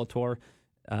champion in Bellator,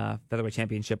 featherweight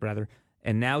championship rather,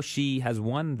 and now she has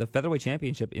won the featherweight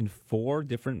championship in 4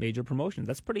 different major promotions.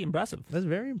 That's pretty impressive. That's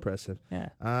very impressive. Yeah.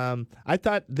 I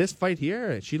thought this fight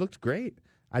here, she looked great.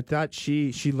 I thought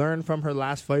she learned from her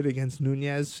last fight against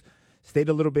Nunez, stayed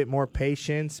a little bit more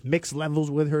patient, mixed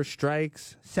levels with her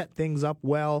strikes, set things up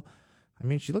well. I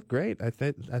mean, she looked great. I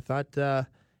thought,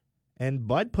 and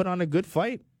Bud put on a good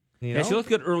fight. Yeah, she looked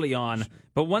good early on,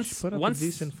 but once a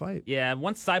decent fight. Yeah,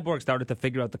 once Cyborg started to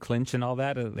figure out the clinch and all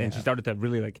that, and she started to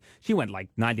really she went like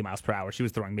 90 miles per hour. She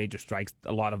was throwing major strikes,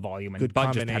 a lot of volume, and Good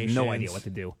Bud just had no combinations. idea what to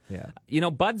do. Yeah.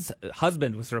 Bud's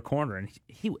husband was her corner, and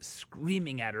he was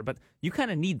screaming at her. But you kind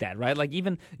of need that, right? Like,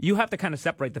 even you have to kind of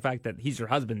separate the fact that he's your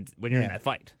husband when you're in that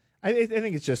fight. I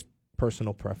think it's just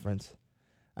personal preference.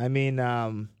 I mean,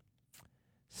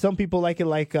 some people like it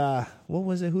like, what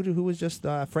was it? Who was just,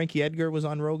 Frankie Edgar was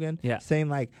on Rogan saying,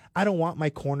 like, I don't want my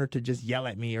corner to just yell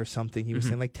at me or something. He was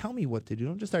saying, like, tell me what to do.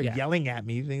 Don't just start yelling at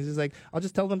me. Things is like, I'll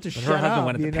just tell them to shut up. Her husband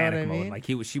went into you know panic what I mode. mean?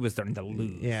 Like, she was starting to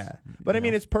lose. Yeah. But I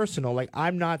mean, it's personal. Like,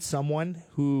 I'm not someone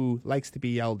who likes to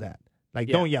be yelled at. Like,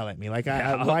 don't yell at me. Like,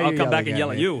 I'll come back and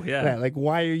yell at you. Yeah. Like,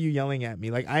 why are you yelling at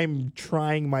me? Like, I'm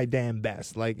trying my damn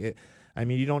best. Like, I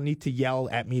mean, you don't need to yell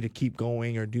at me to keep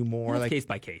going or do more. It's like, case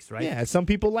by case, right? Yeah, some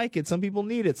people like it. Some people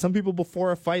need it. Some people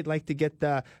before a fight like to get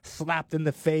slapped in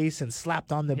the face and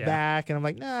slapped on the back. And I'm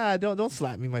like, nah, don't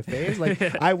slap me in my face. Like,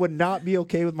 I would not be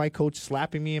okay with my coach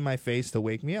slapping me in my face to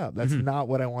wake me up. That's not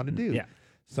what I want to do. Yeah.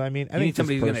 So, I mean, I you think need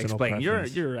somebody who's going to personal explain.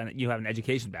 preference. You have an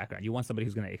education background. You want somebody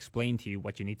who's going to explain to you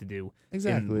what you need to do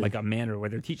Exactly. in like a manner where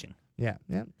they're teaching. Yeah,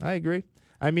 I agree.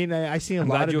 I mean, I see a I'm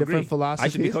lot glad of you different agree. philosophies. I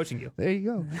should be coaching you. There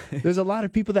you go. There's a lot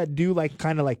of people that do like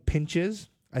kind of like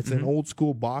pinches. It's an old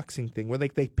school boxing thing where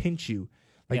like they pinch you.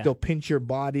 Like Yeah. they'll pinch your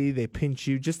body, they pinch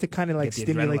you just to kind of like Get the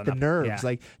stimulate adrenaline the up. nerves, Yeah.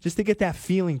 like just to get that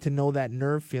feeling, to know that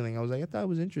nerve feeling. I was like, I thought it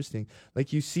was interesting.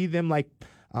 Like you see them like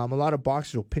a lot of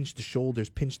boxers will pinch the shoulders,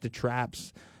 pinch the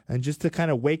traps, and just to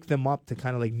kind of wake them up, to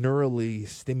kind of like neurally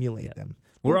stimulate them.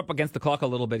 We're up against the clock a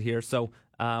little bit here, so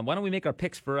why don't we make our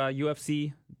picks for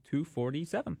UFC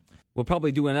 247? We'll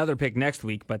probably do another pick next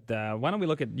week, but why don't we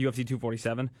look at UFC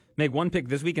 247? Make one pick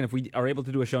this week, and if we are able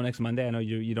to do a show next Monday, I know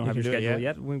you don't have your can do it, schedule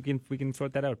yeah. yet. We can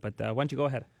sort that out. But why don't you go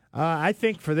ahead? I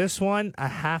think for this one, I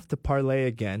have to parlay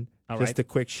again. All Just right. a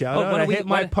quick shout Oh, out. why I don't we- hit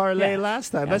my why- parlay yeah. last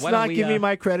time. Yeah, Let's why don't not we, give me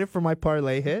my credit for my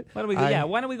parlay hit. Why don't we? I-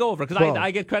 Why don't we go over? Because Well,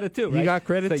 I get credit too. Right? you got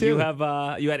credit so too. You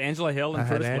have you had Angela Hill and I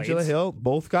had Curtis Angela Blades. Hill.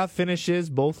 Both got finishes.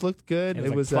 Both looked good.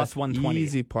 It was like plus a 120.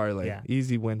 easy parlay. Yeah.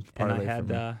 Easy win And parlay I had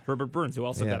for me. Herbert Burns, who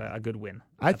also Yeah. got a good win.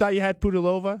 I thought you had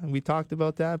Pudilova, and we talked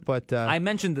about that, but I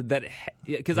mentioned that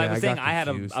because I Yeah, was I saying got I had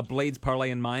confused. a Blades parlay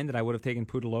in mind that I would have taken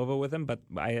Pudilova with him, but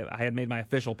I had made my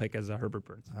official pick as Herbert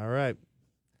Burns. all right.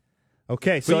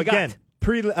 Okay, so you got?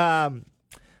 again,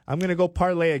 I'm going to go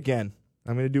parlay again.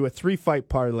 I'm going to do a 3-fight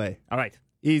parlay. All right.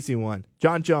 Easy one.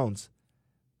 John Jones,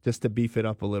 just to beef it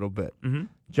up a little bit. Mm-hmm.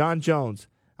 John Jones.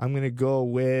 I'm going to go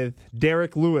with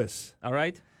Derek Lewis. All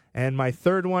right. And my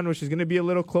third one, which is going to be a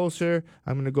little closer,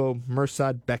 I'm going to go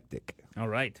Mirsad Bektik All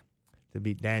right. to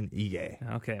beat Dan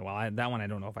Ige. Okay. Well, that one I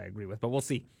don't know if I agree with, but we'll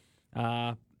see.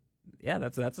 Yeah,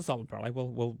 that's a solid parlay.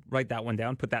 We'll write that one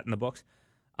down, put that in the books.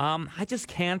 I just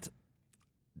can't.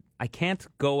 I can't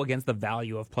go against the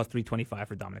value of plus 325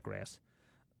 for Dominic Reyes.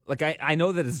 Like I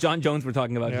know that it's John Jones we're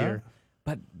talking about Yeah. here,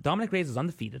 but Dominic Reyes is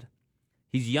undefeated.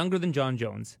 He's younger than John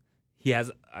Jones. He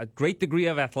has a great degree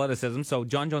of athleticism, so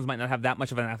John Jones might not have that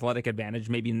much of an athletic advantage,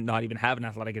 maybe not even have an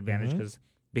athletic advantage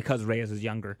because Reyes is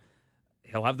younger.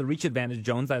 He'll have the reach advantage,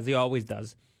 Jones, as he always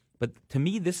does. But to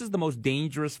me, this is the most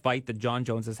dangerous fight that John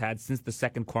Jones has had since the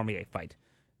second Cormier fight.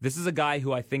 This is a guy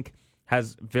who I think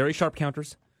has very sharp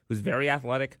counters, who's very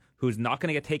athletic, who's not going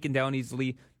to get taken down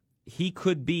easily. He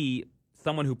could be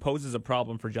someone who poses a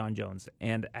problem for John Jones.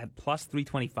 And at plus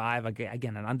 325,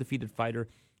 again, an undefeated fighter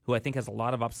who I think has a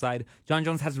lot of upside. John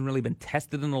Jones hasn't really been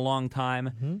tested in a long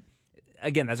time.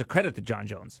 Again, that's a credit to John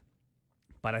Jones.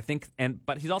 But I think,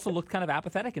 but he's also looked kind of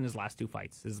apathetic in his last two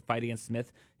fights. His fight against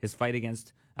Smith, his fight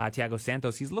against Thiago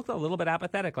Santos. He's looked a little bit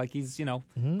apathetic, like he's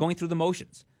going through the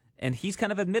motions. And he's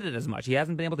kind of admitted as much. He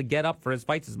hasn't been able to get up for his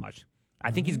fights as much. I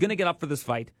think he's going to get up for this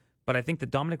fight, but I think that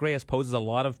Dominic Reyes poses a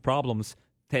lot of problems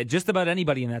to just about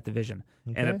anybody in that division.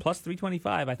 And at plus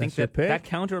 325, I think That's your pick? that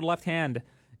counter left hand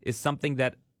is something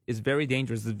that is very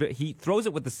dangerous. He throws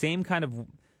it with the same kind of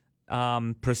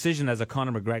precision as a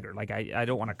Conor McGregor. Like I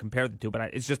don't want to compare the two,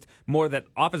 but it's just more that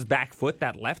off his back foot,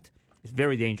 that left is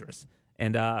very dangerous.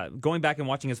 And going back and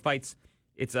watching his fights,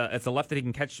 it's a left that he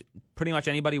can catch pretty much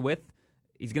anybody with.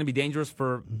 He's going to be dangerous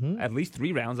for at least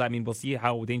 3 rounds. I mean, we'll see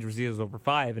how dangerous he is over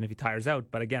 5 and if he tires out.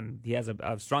 But again, he has a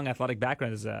strong athletic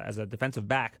background as a defensive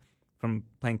back from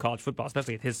playing college football,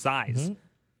 especially at his size.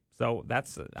 So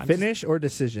that's Finish or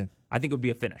decision? I think it would be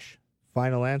a finish.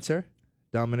 Final answer,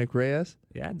 Dominic Reyes.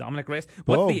 Yeah, Dominic Reyes.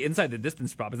 Whoa. What's the inside the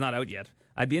distance prop? It's not out yet.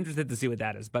 I'd be interested to see what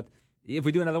that is. But if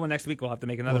we do another one next week, we'll have to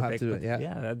make another We'll have pick. to do But it,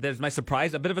 yeah. there's my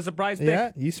surprise, a bit of a surprise pick.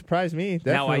 Yeah, you surprised me.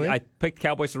 Now, Definitely. I picked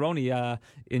Cowboy Cerrone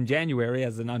in January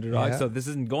as an underdog, Yeah. so this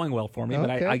isn't going well for me. But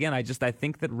Okay. I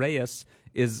think that Reyes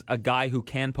is a guy who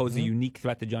can pose a unique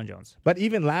threat to John Jones. But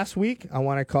even last week, I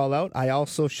want to call out, I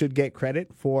also should get credit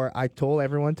for, I told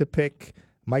everyone to pick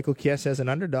Michael Chiesa as an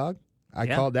underdog. I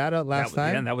Yeah. called that out last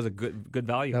time. Yeah, and that was a good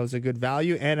value. That was a good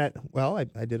value. And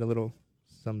I did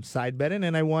some side betting,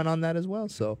 and I won on that as well.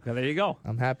 So Yeah, there you go.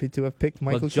 I'm happy to have picked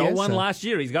Michael Well, Joe Chiesa. won last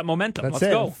year. He's got momentum. That's Let's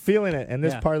it. go. I'm feeling it. And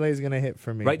this Yeah. parlay is going to hit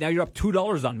for me. Right now, you're up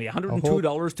 $2 on me.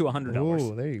 $102 to $100.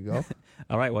 Ooh, there you go.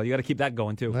 All right. Well, you got to keep that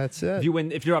going too. That's it.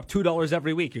 If you're up $2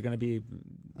 every week, you're going to be,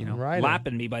 I'm riding.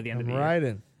 lapping me by the end of I'm the year.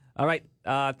 riding. All right.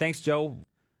 Thanks, Joe.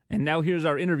 And now here's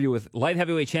our interview with light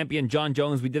heavyweight champion John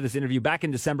Jones. We did this interview back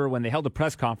in December when they held a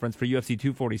press conference for UFC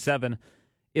 247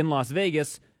 in Las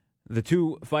Vegas. The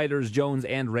two fighters, Jones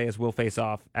and Reyes, will face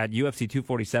off at UFC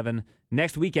 247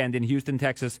 next weekend in Houston,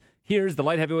 Texas. Here's the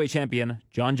light heavyweight champion,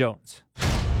 John Jones.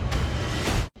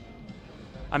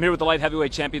 I'm here with the light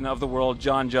heavyweight champion of the world,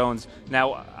 John Jones.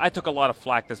 Now, I took a lot of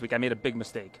flack this week. I made a big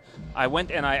mistake. I went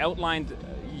and I outlined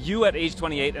you at age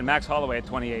 28 and Max Holloway at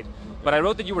 28. But I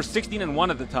wrote that you were 16-1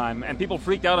 at the time, and people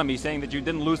freaked out on me saying that you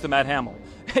didn't lose to Matt Hamill.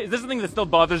 Is this something that still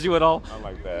bothers you at all? I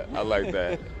like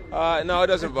that. No, it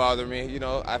doesn't bother me. You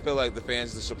know, I feel like the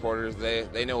fans, the supporters,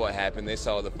 they know what happened. They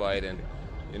saw the fight, and,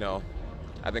 you know,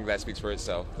 I think that speaks for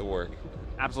itself, the work.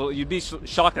 Absolutely. You'd be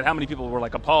shocked at how many people were,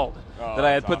 appalled that I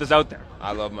had put this out there.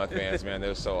 I love my fans, man.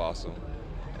 They're so awesome.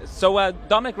 So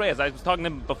Dominic Reyes, I was talking to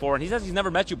him before, and he says he's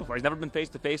never met you before. He's never been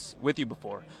face-to-face with you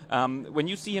before. When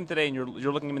you see him today and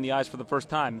you're looking him in the eyes for the first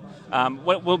time,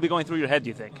 what will be going through your head, do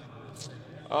you think?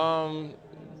 I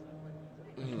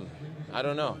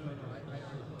don't know.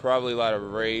 Probably a lot of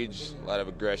rage, a lot of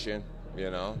aggression,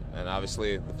 and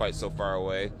obviously the fight's so far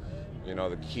away.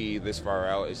 The key this far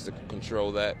out is to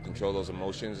control those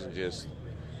emotions, and just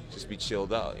be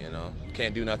chilled out.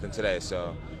 Can't do nothing today,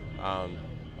 so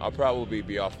I'll probably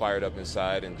be all fired up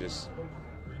inside and just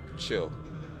chill.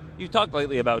 You've talked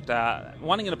lately about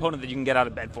wanting an opponent that you can get out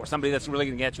of bed for, somebody that's really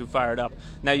going to get you fired up.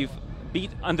 Now, you've beat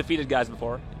undefeated guys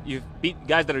before. You've beat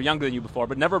guys that are younger than you before,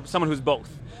 but never someone who's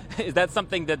both. Is that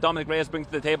something that Dominic Reyes brings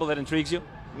to the table that intrigues you?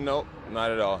 Nope,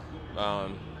 not at all.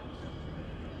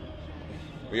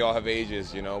 We all have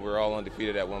ages, We're all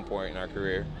undefeated at one point in our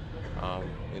career.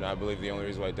 I believe the only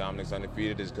reason why Dominic's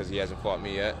undefeated is because he hasn't fought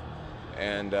me yet.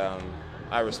 And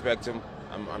I respect him.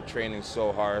 I'm training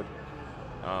so hard.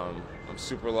 I'm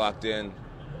super locked in.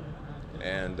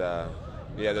 And,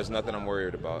 there's nothing I'm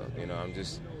worried about. I'm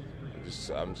just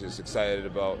excited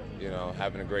about,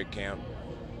 having a great camp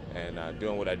and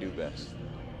doing what I do best.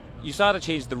 You saw to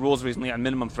change the rules recently on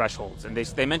minimum thresholds, and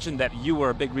they mentioned that you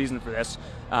were a big reason for this,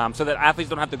 so that athletes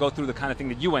don't have to go through the kind of thing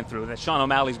that you went through, that Sean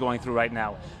O'Malley's going through right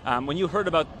now. When you heard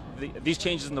about these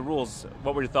changes in the rules,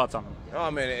 what were your thoughts on them? Oh,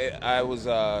 man, I was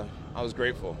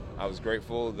grateful. I was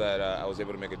grateful that I was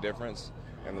able to make a difference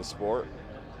in the sport.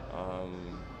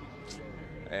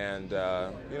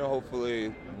 Hopefully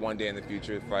one day in the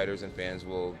future, fighters and fans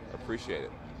will appreciate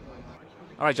it.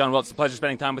 All right, John, well, it's a pleasure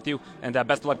spending time with you, and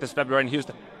best of luck this February in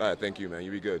Houston. All right, thank you, man.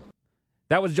 You be good.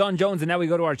 That was Jon Jones, and now we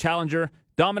go to our challenger,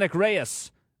 Dominic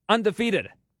Reyes, undefeated,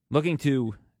 looking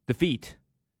to defeat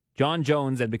Jon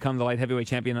Jones and become the light heavyweight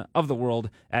champion of the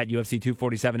world at UFC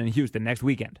 247 in Houston next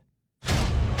weekend.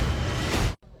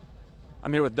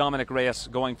 I'm here with Dominic Reyes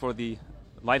going for the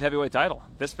light heavyweight title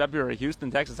this February, Houston,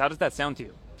 Texas. How does that sound to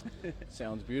you?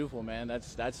 Sounds beautiful, man.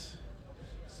 That's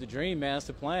the dream, man. It's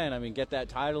the plan. I mean, get that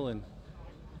title and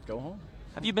go home.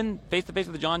 Have you been face-to-face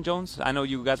with Jon Jones? I know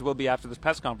you guys will be after this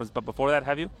press conference, but before that,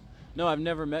 have you? No, I've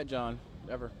never met Jon,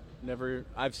 ever. Never.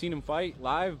 I've seen him fight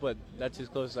live, but that's as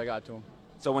close as I got to him.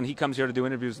 So when he comes here to do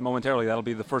interviews momentarily, that'll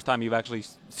be the first time you actually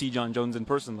see Jon Jones in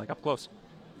person, like up close.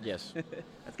 Yes.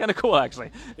 That's kind of cool, actually.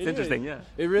 It's interesting, yeah.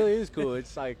 It really is cool.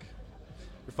 It's like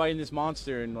you're fighting this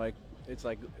monster, and it's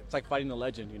like fighting the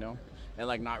legend,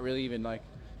 and not really even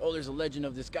oh, there's a legend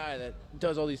of this guy that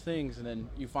does all these things, and then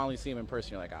you finally see him in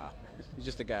person. You're like, he's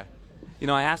just a guy.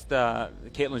 I asked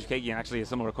Katlyn Chookagian actually a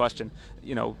similar question.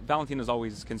 Valentina's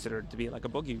always considered to be like the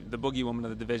boogie woman of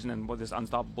the division and this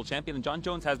unstoppable champion, and Jon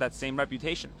Jones has that same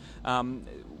reputation.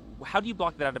 How do you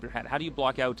block that out of your head? How do you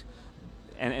block out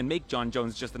and make Jon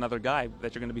Jones just another guy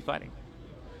that you're going to be fighting?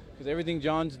 Because everything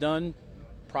Jon's done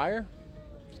prior,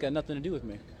 it's got nothing to do with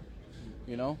me.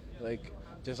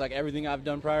 Just like everything I've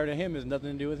done prior to him has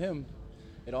nothing to do with him.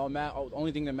 The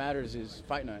only thing that matters is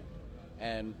fight night,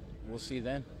 and we'll see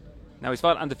then. Now, he's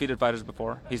fought undefeated fighters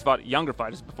before. He's fought younger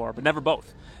fighters before, but never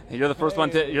both. And you're the first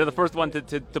one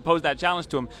to pose that challenge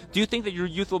to him. Do you think that your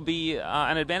youth will be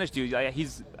an advantage to you?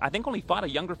 He's, I think, only fought a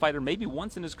younger fighter maybe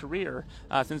once in his career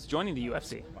since joining the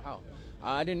UFC. Wow,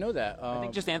 I didn't know that. I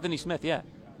think just Anthony Smith, yeah.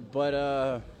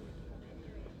 But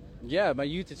yeah, my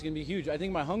youth is gonna be huge. I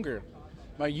think my hunger.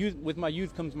 With my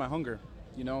youth comes my hunger.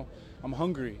 I'm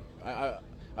hungry. I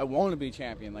want to be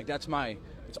champion.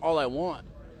 It's all I want.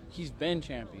 He's been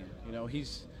champion.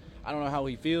 I don't know how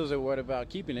he feels or what about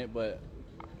keeping it, but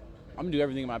I'm gonna do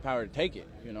everything in my power to take it.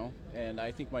 And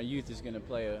I think my youth is gonna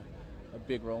play a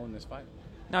big role in this fight.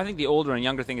 Now, I think the older and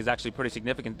younger thing is actually pretty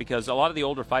significant because a lot of the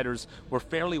older fighters were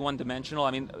fairly one-dimensional.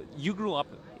 I mean, you grew up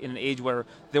in an age where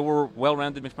there were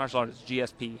well-rounded mixed martial artists,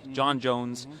 GSP, Jon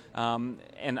Jones,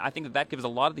 and I think that gives a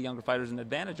lot of the younger fighters an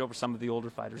advantage over some of the older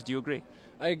fighters. Do you agree?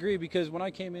 I agree because when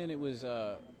I came in, it was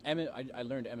I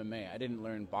learned MMA. I didn't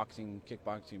learn boxing,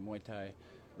 kickboxing, Muay Thai,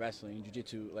 wrestling,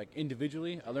 jiu-jitsu,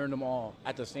 individually. I learned them all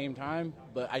at the same time,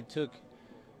 but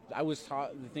I was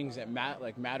taught the things that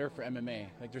matter for MMA.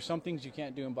 There's some things you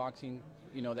can't do in boxing,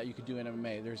 that you could do in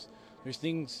MMA. There's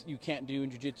things you can't do in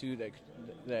jiu-jitsu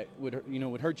that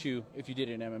would hurt you if you did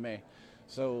it in MMA.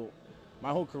 So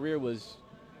my whole career was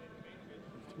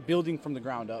building from the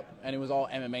ground up, and it was all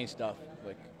MMA stuff.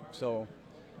 So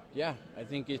yeah, I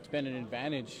think it's been an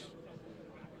advantage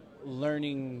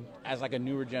learning as a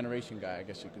newer generation guy, I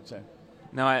guess you could say.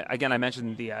 Now, I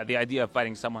mentioned the idea of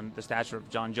fighting someone the stature of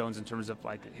Jon Jones in terms of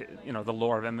the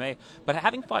lore of MMA, but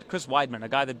having fought Chris Weidman, a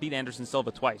guy that beat Anderson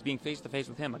Silva twice, being face to face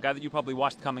with him, a guy that you probably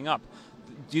watched coming up,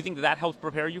 do you think that helps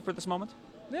prepare you for this moment?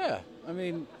 Yeah, I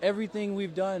mean everything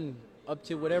we've done up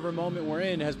to whatever moment we're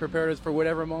in has prepared us for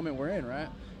whatever moment we're in, right?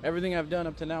 Everything I've done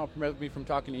up to now prepared me from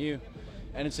talking to you.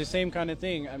 And it's the same kind of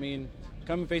thing. I mean,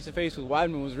 coming face-to-face with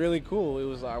Weidman was really cool. It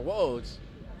was like, whoa, it's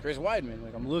Chris Weidman.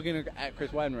 Like, I'm looking at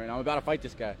Chris Weidman right now. I'm about to fight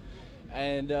this guy.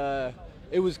 And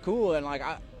it was cool. And, like,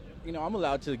 I'm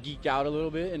allowed to geek out a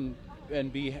little bit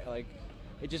and be, like,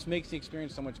 it just makes the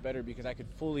experience so much better because I could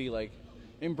fully, like,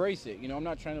 embrace it. I'm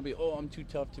not trying to be, I'm too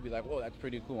tough to be like, whoa, that's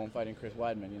pretty cool. I'm fighting Chris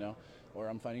Weidman, or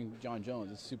I'm fighting Jon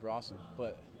Jones. It's super awesome.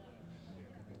 But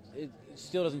it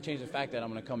still doesn't change the fact that I'm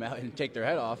going to come out and take their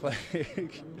head off.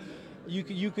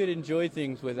 You could enjoy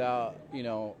things without,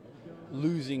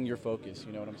 losing your focus.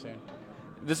 You know what I'm saying?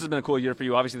 This has been a cool year for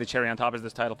you. Obviously, the cherry on top is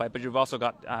this title fight, but you've also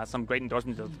got some great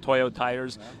endorsements of Toyo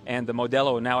tires and the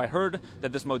Modelo. Now, I heard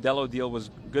that this Modelo deal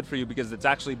was good for you because it's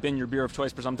actually been your beer of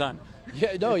choice for some time.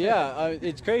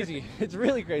 It's crazy. It's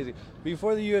really crazy.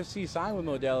 Before the UFC signed with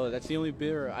Modelo, that's the only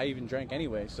beer I even drank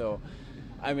anyway. So,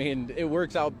 I mean, it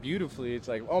works out beautifully. It's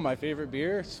like, my favorite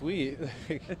beer? Sweet.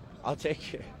 I'll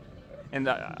take it. And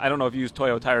I don't know if you used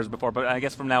Toyo tires before, but I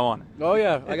guess from now on. Oh,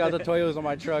 yeah. I got the Toyos on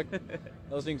my truck.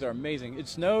 Those things are amazing. It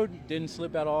snowed, didn't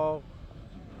slip at all.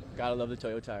 Gotta love the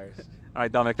Toyo tires. All right,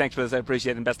 Dominic, thanks for this. I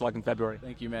appreciate it, and best of luck in February.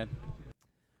 Thank you, man.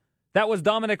 That was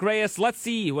Dominic Reyes. Let's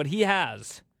see what he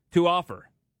has to offer.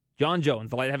 Jon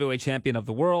Jones, the light heavyweight champion of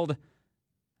the world.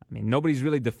 I mean, nobody's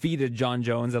really defeated Jon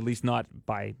Jones, at least not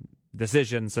by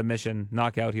decision, submission,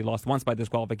 knockout. He lost once by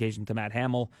disqualification to Matt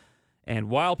Hamill. And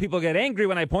while people get angry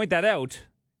when I point that out,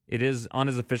 it is on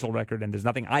his official record, and there's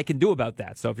nothing I can do about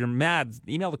that. So if you're mad,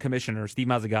 email the commissioner, Steve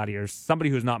Mazzagatti, or somebody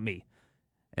who's not me,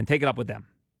 and take it up with them.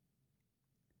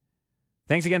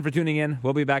 Thanks again for tuning in.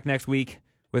 We'll be back next week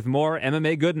with more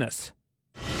MMA goodness.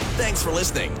 Thanks for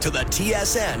listening to the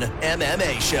TSN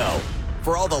MMA Show.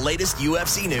 For all the latest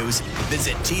UFC news,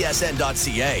 visit tsn.ca/UFC.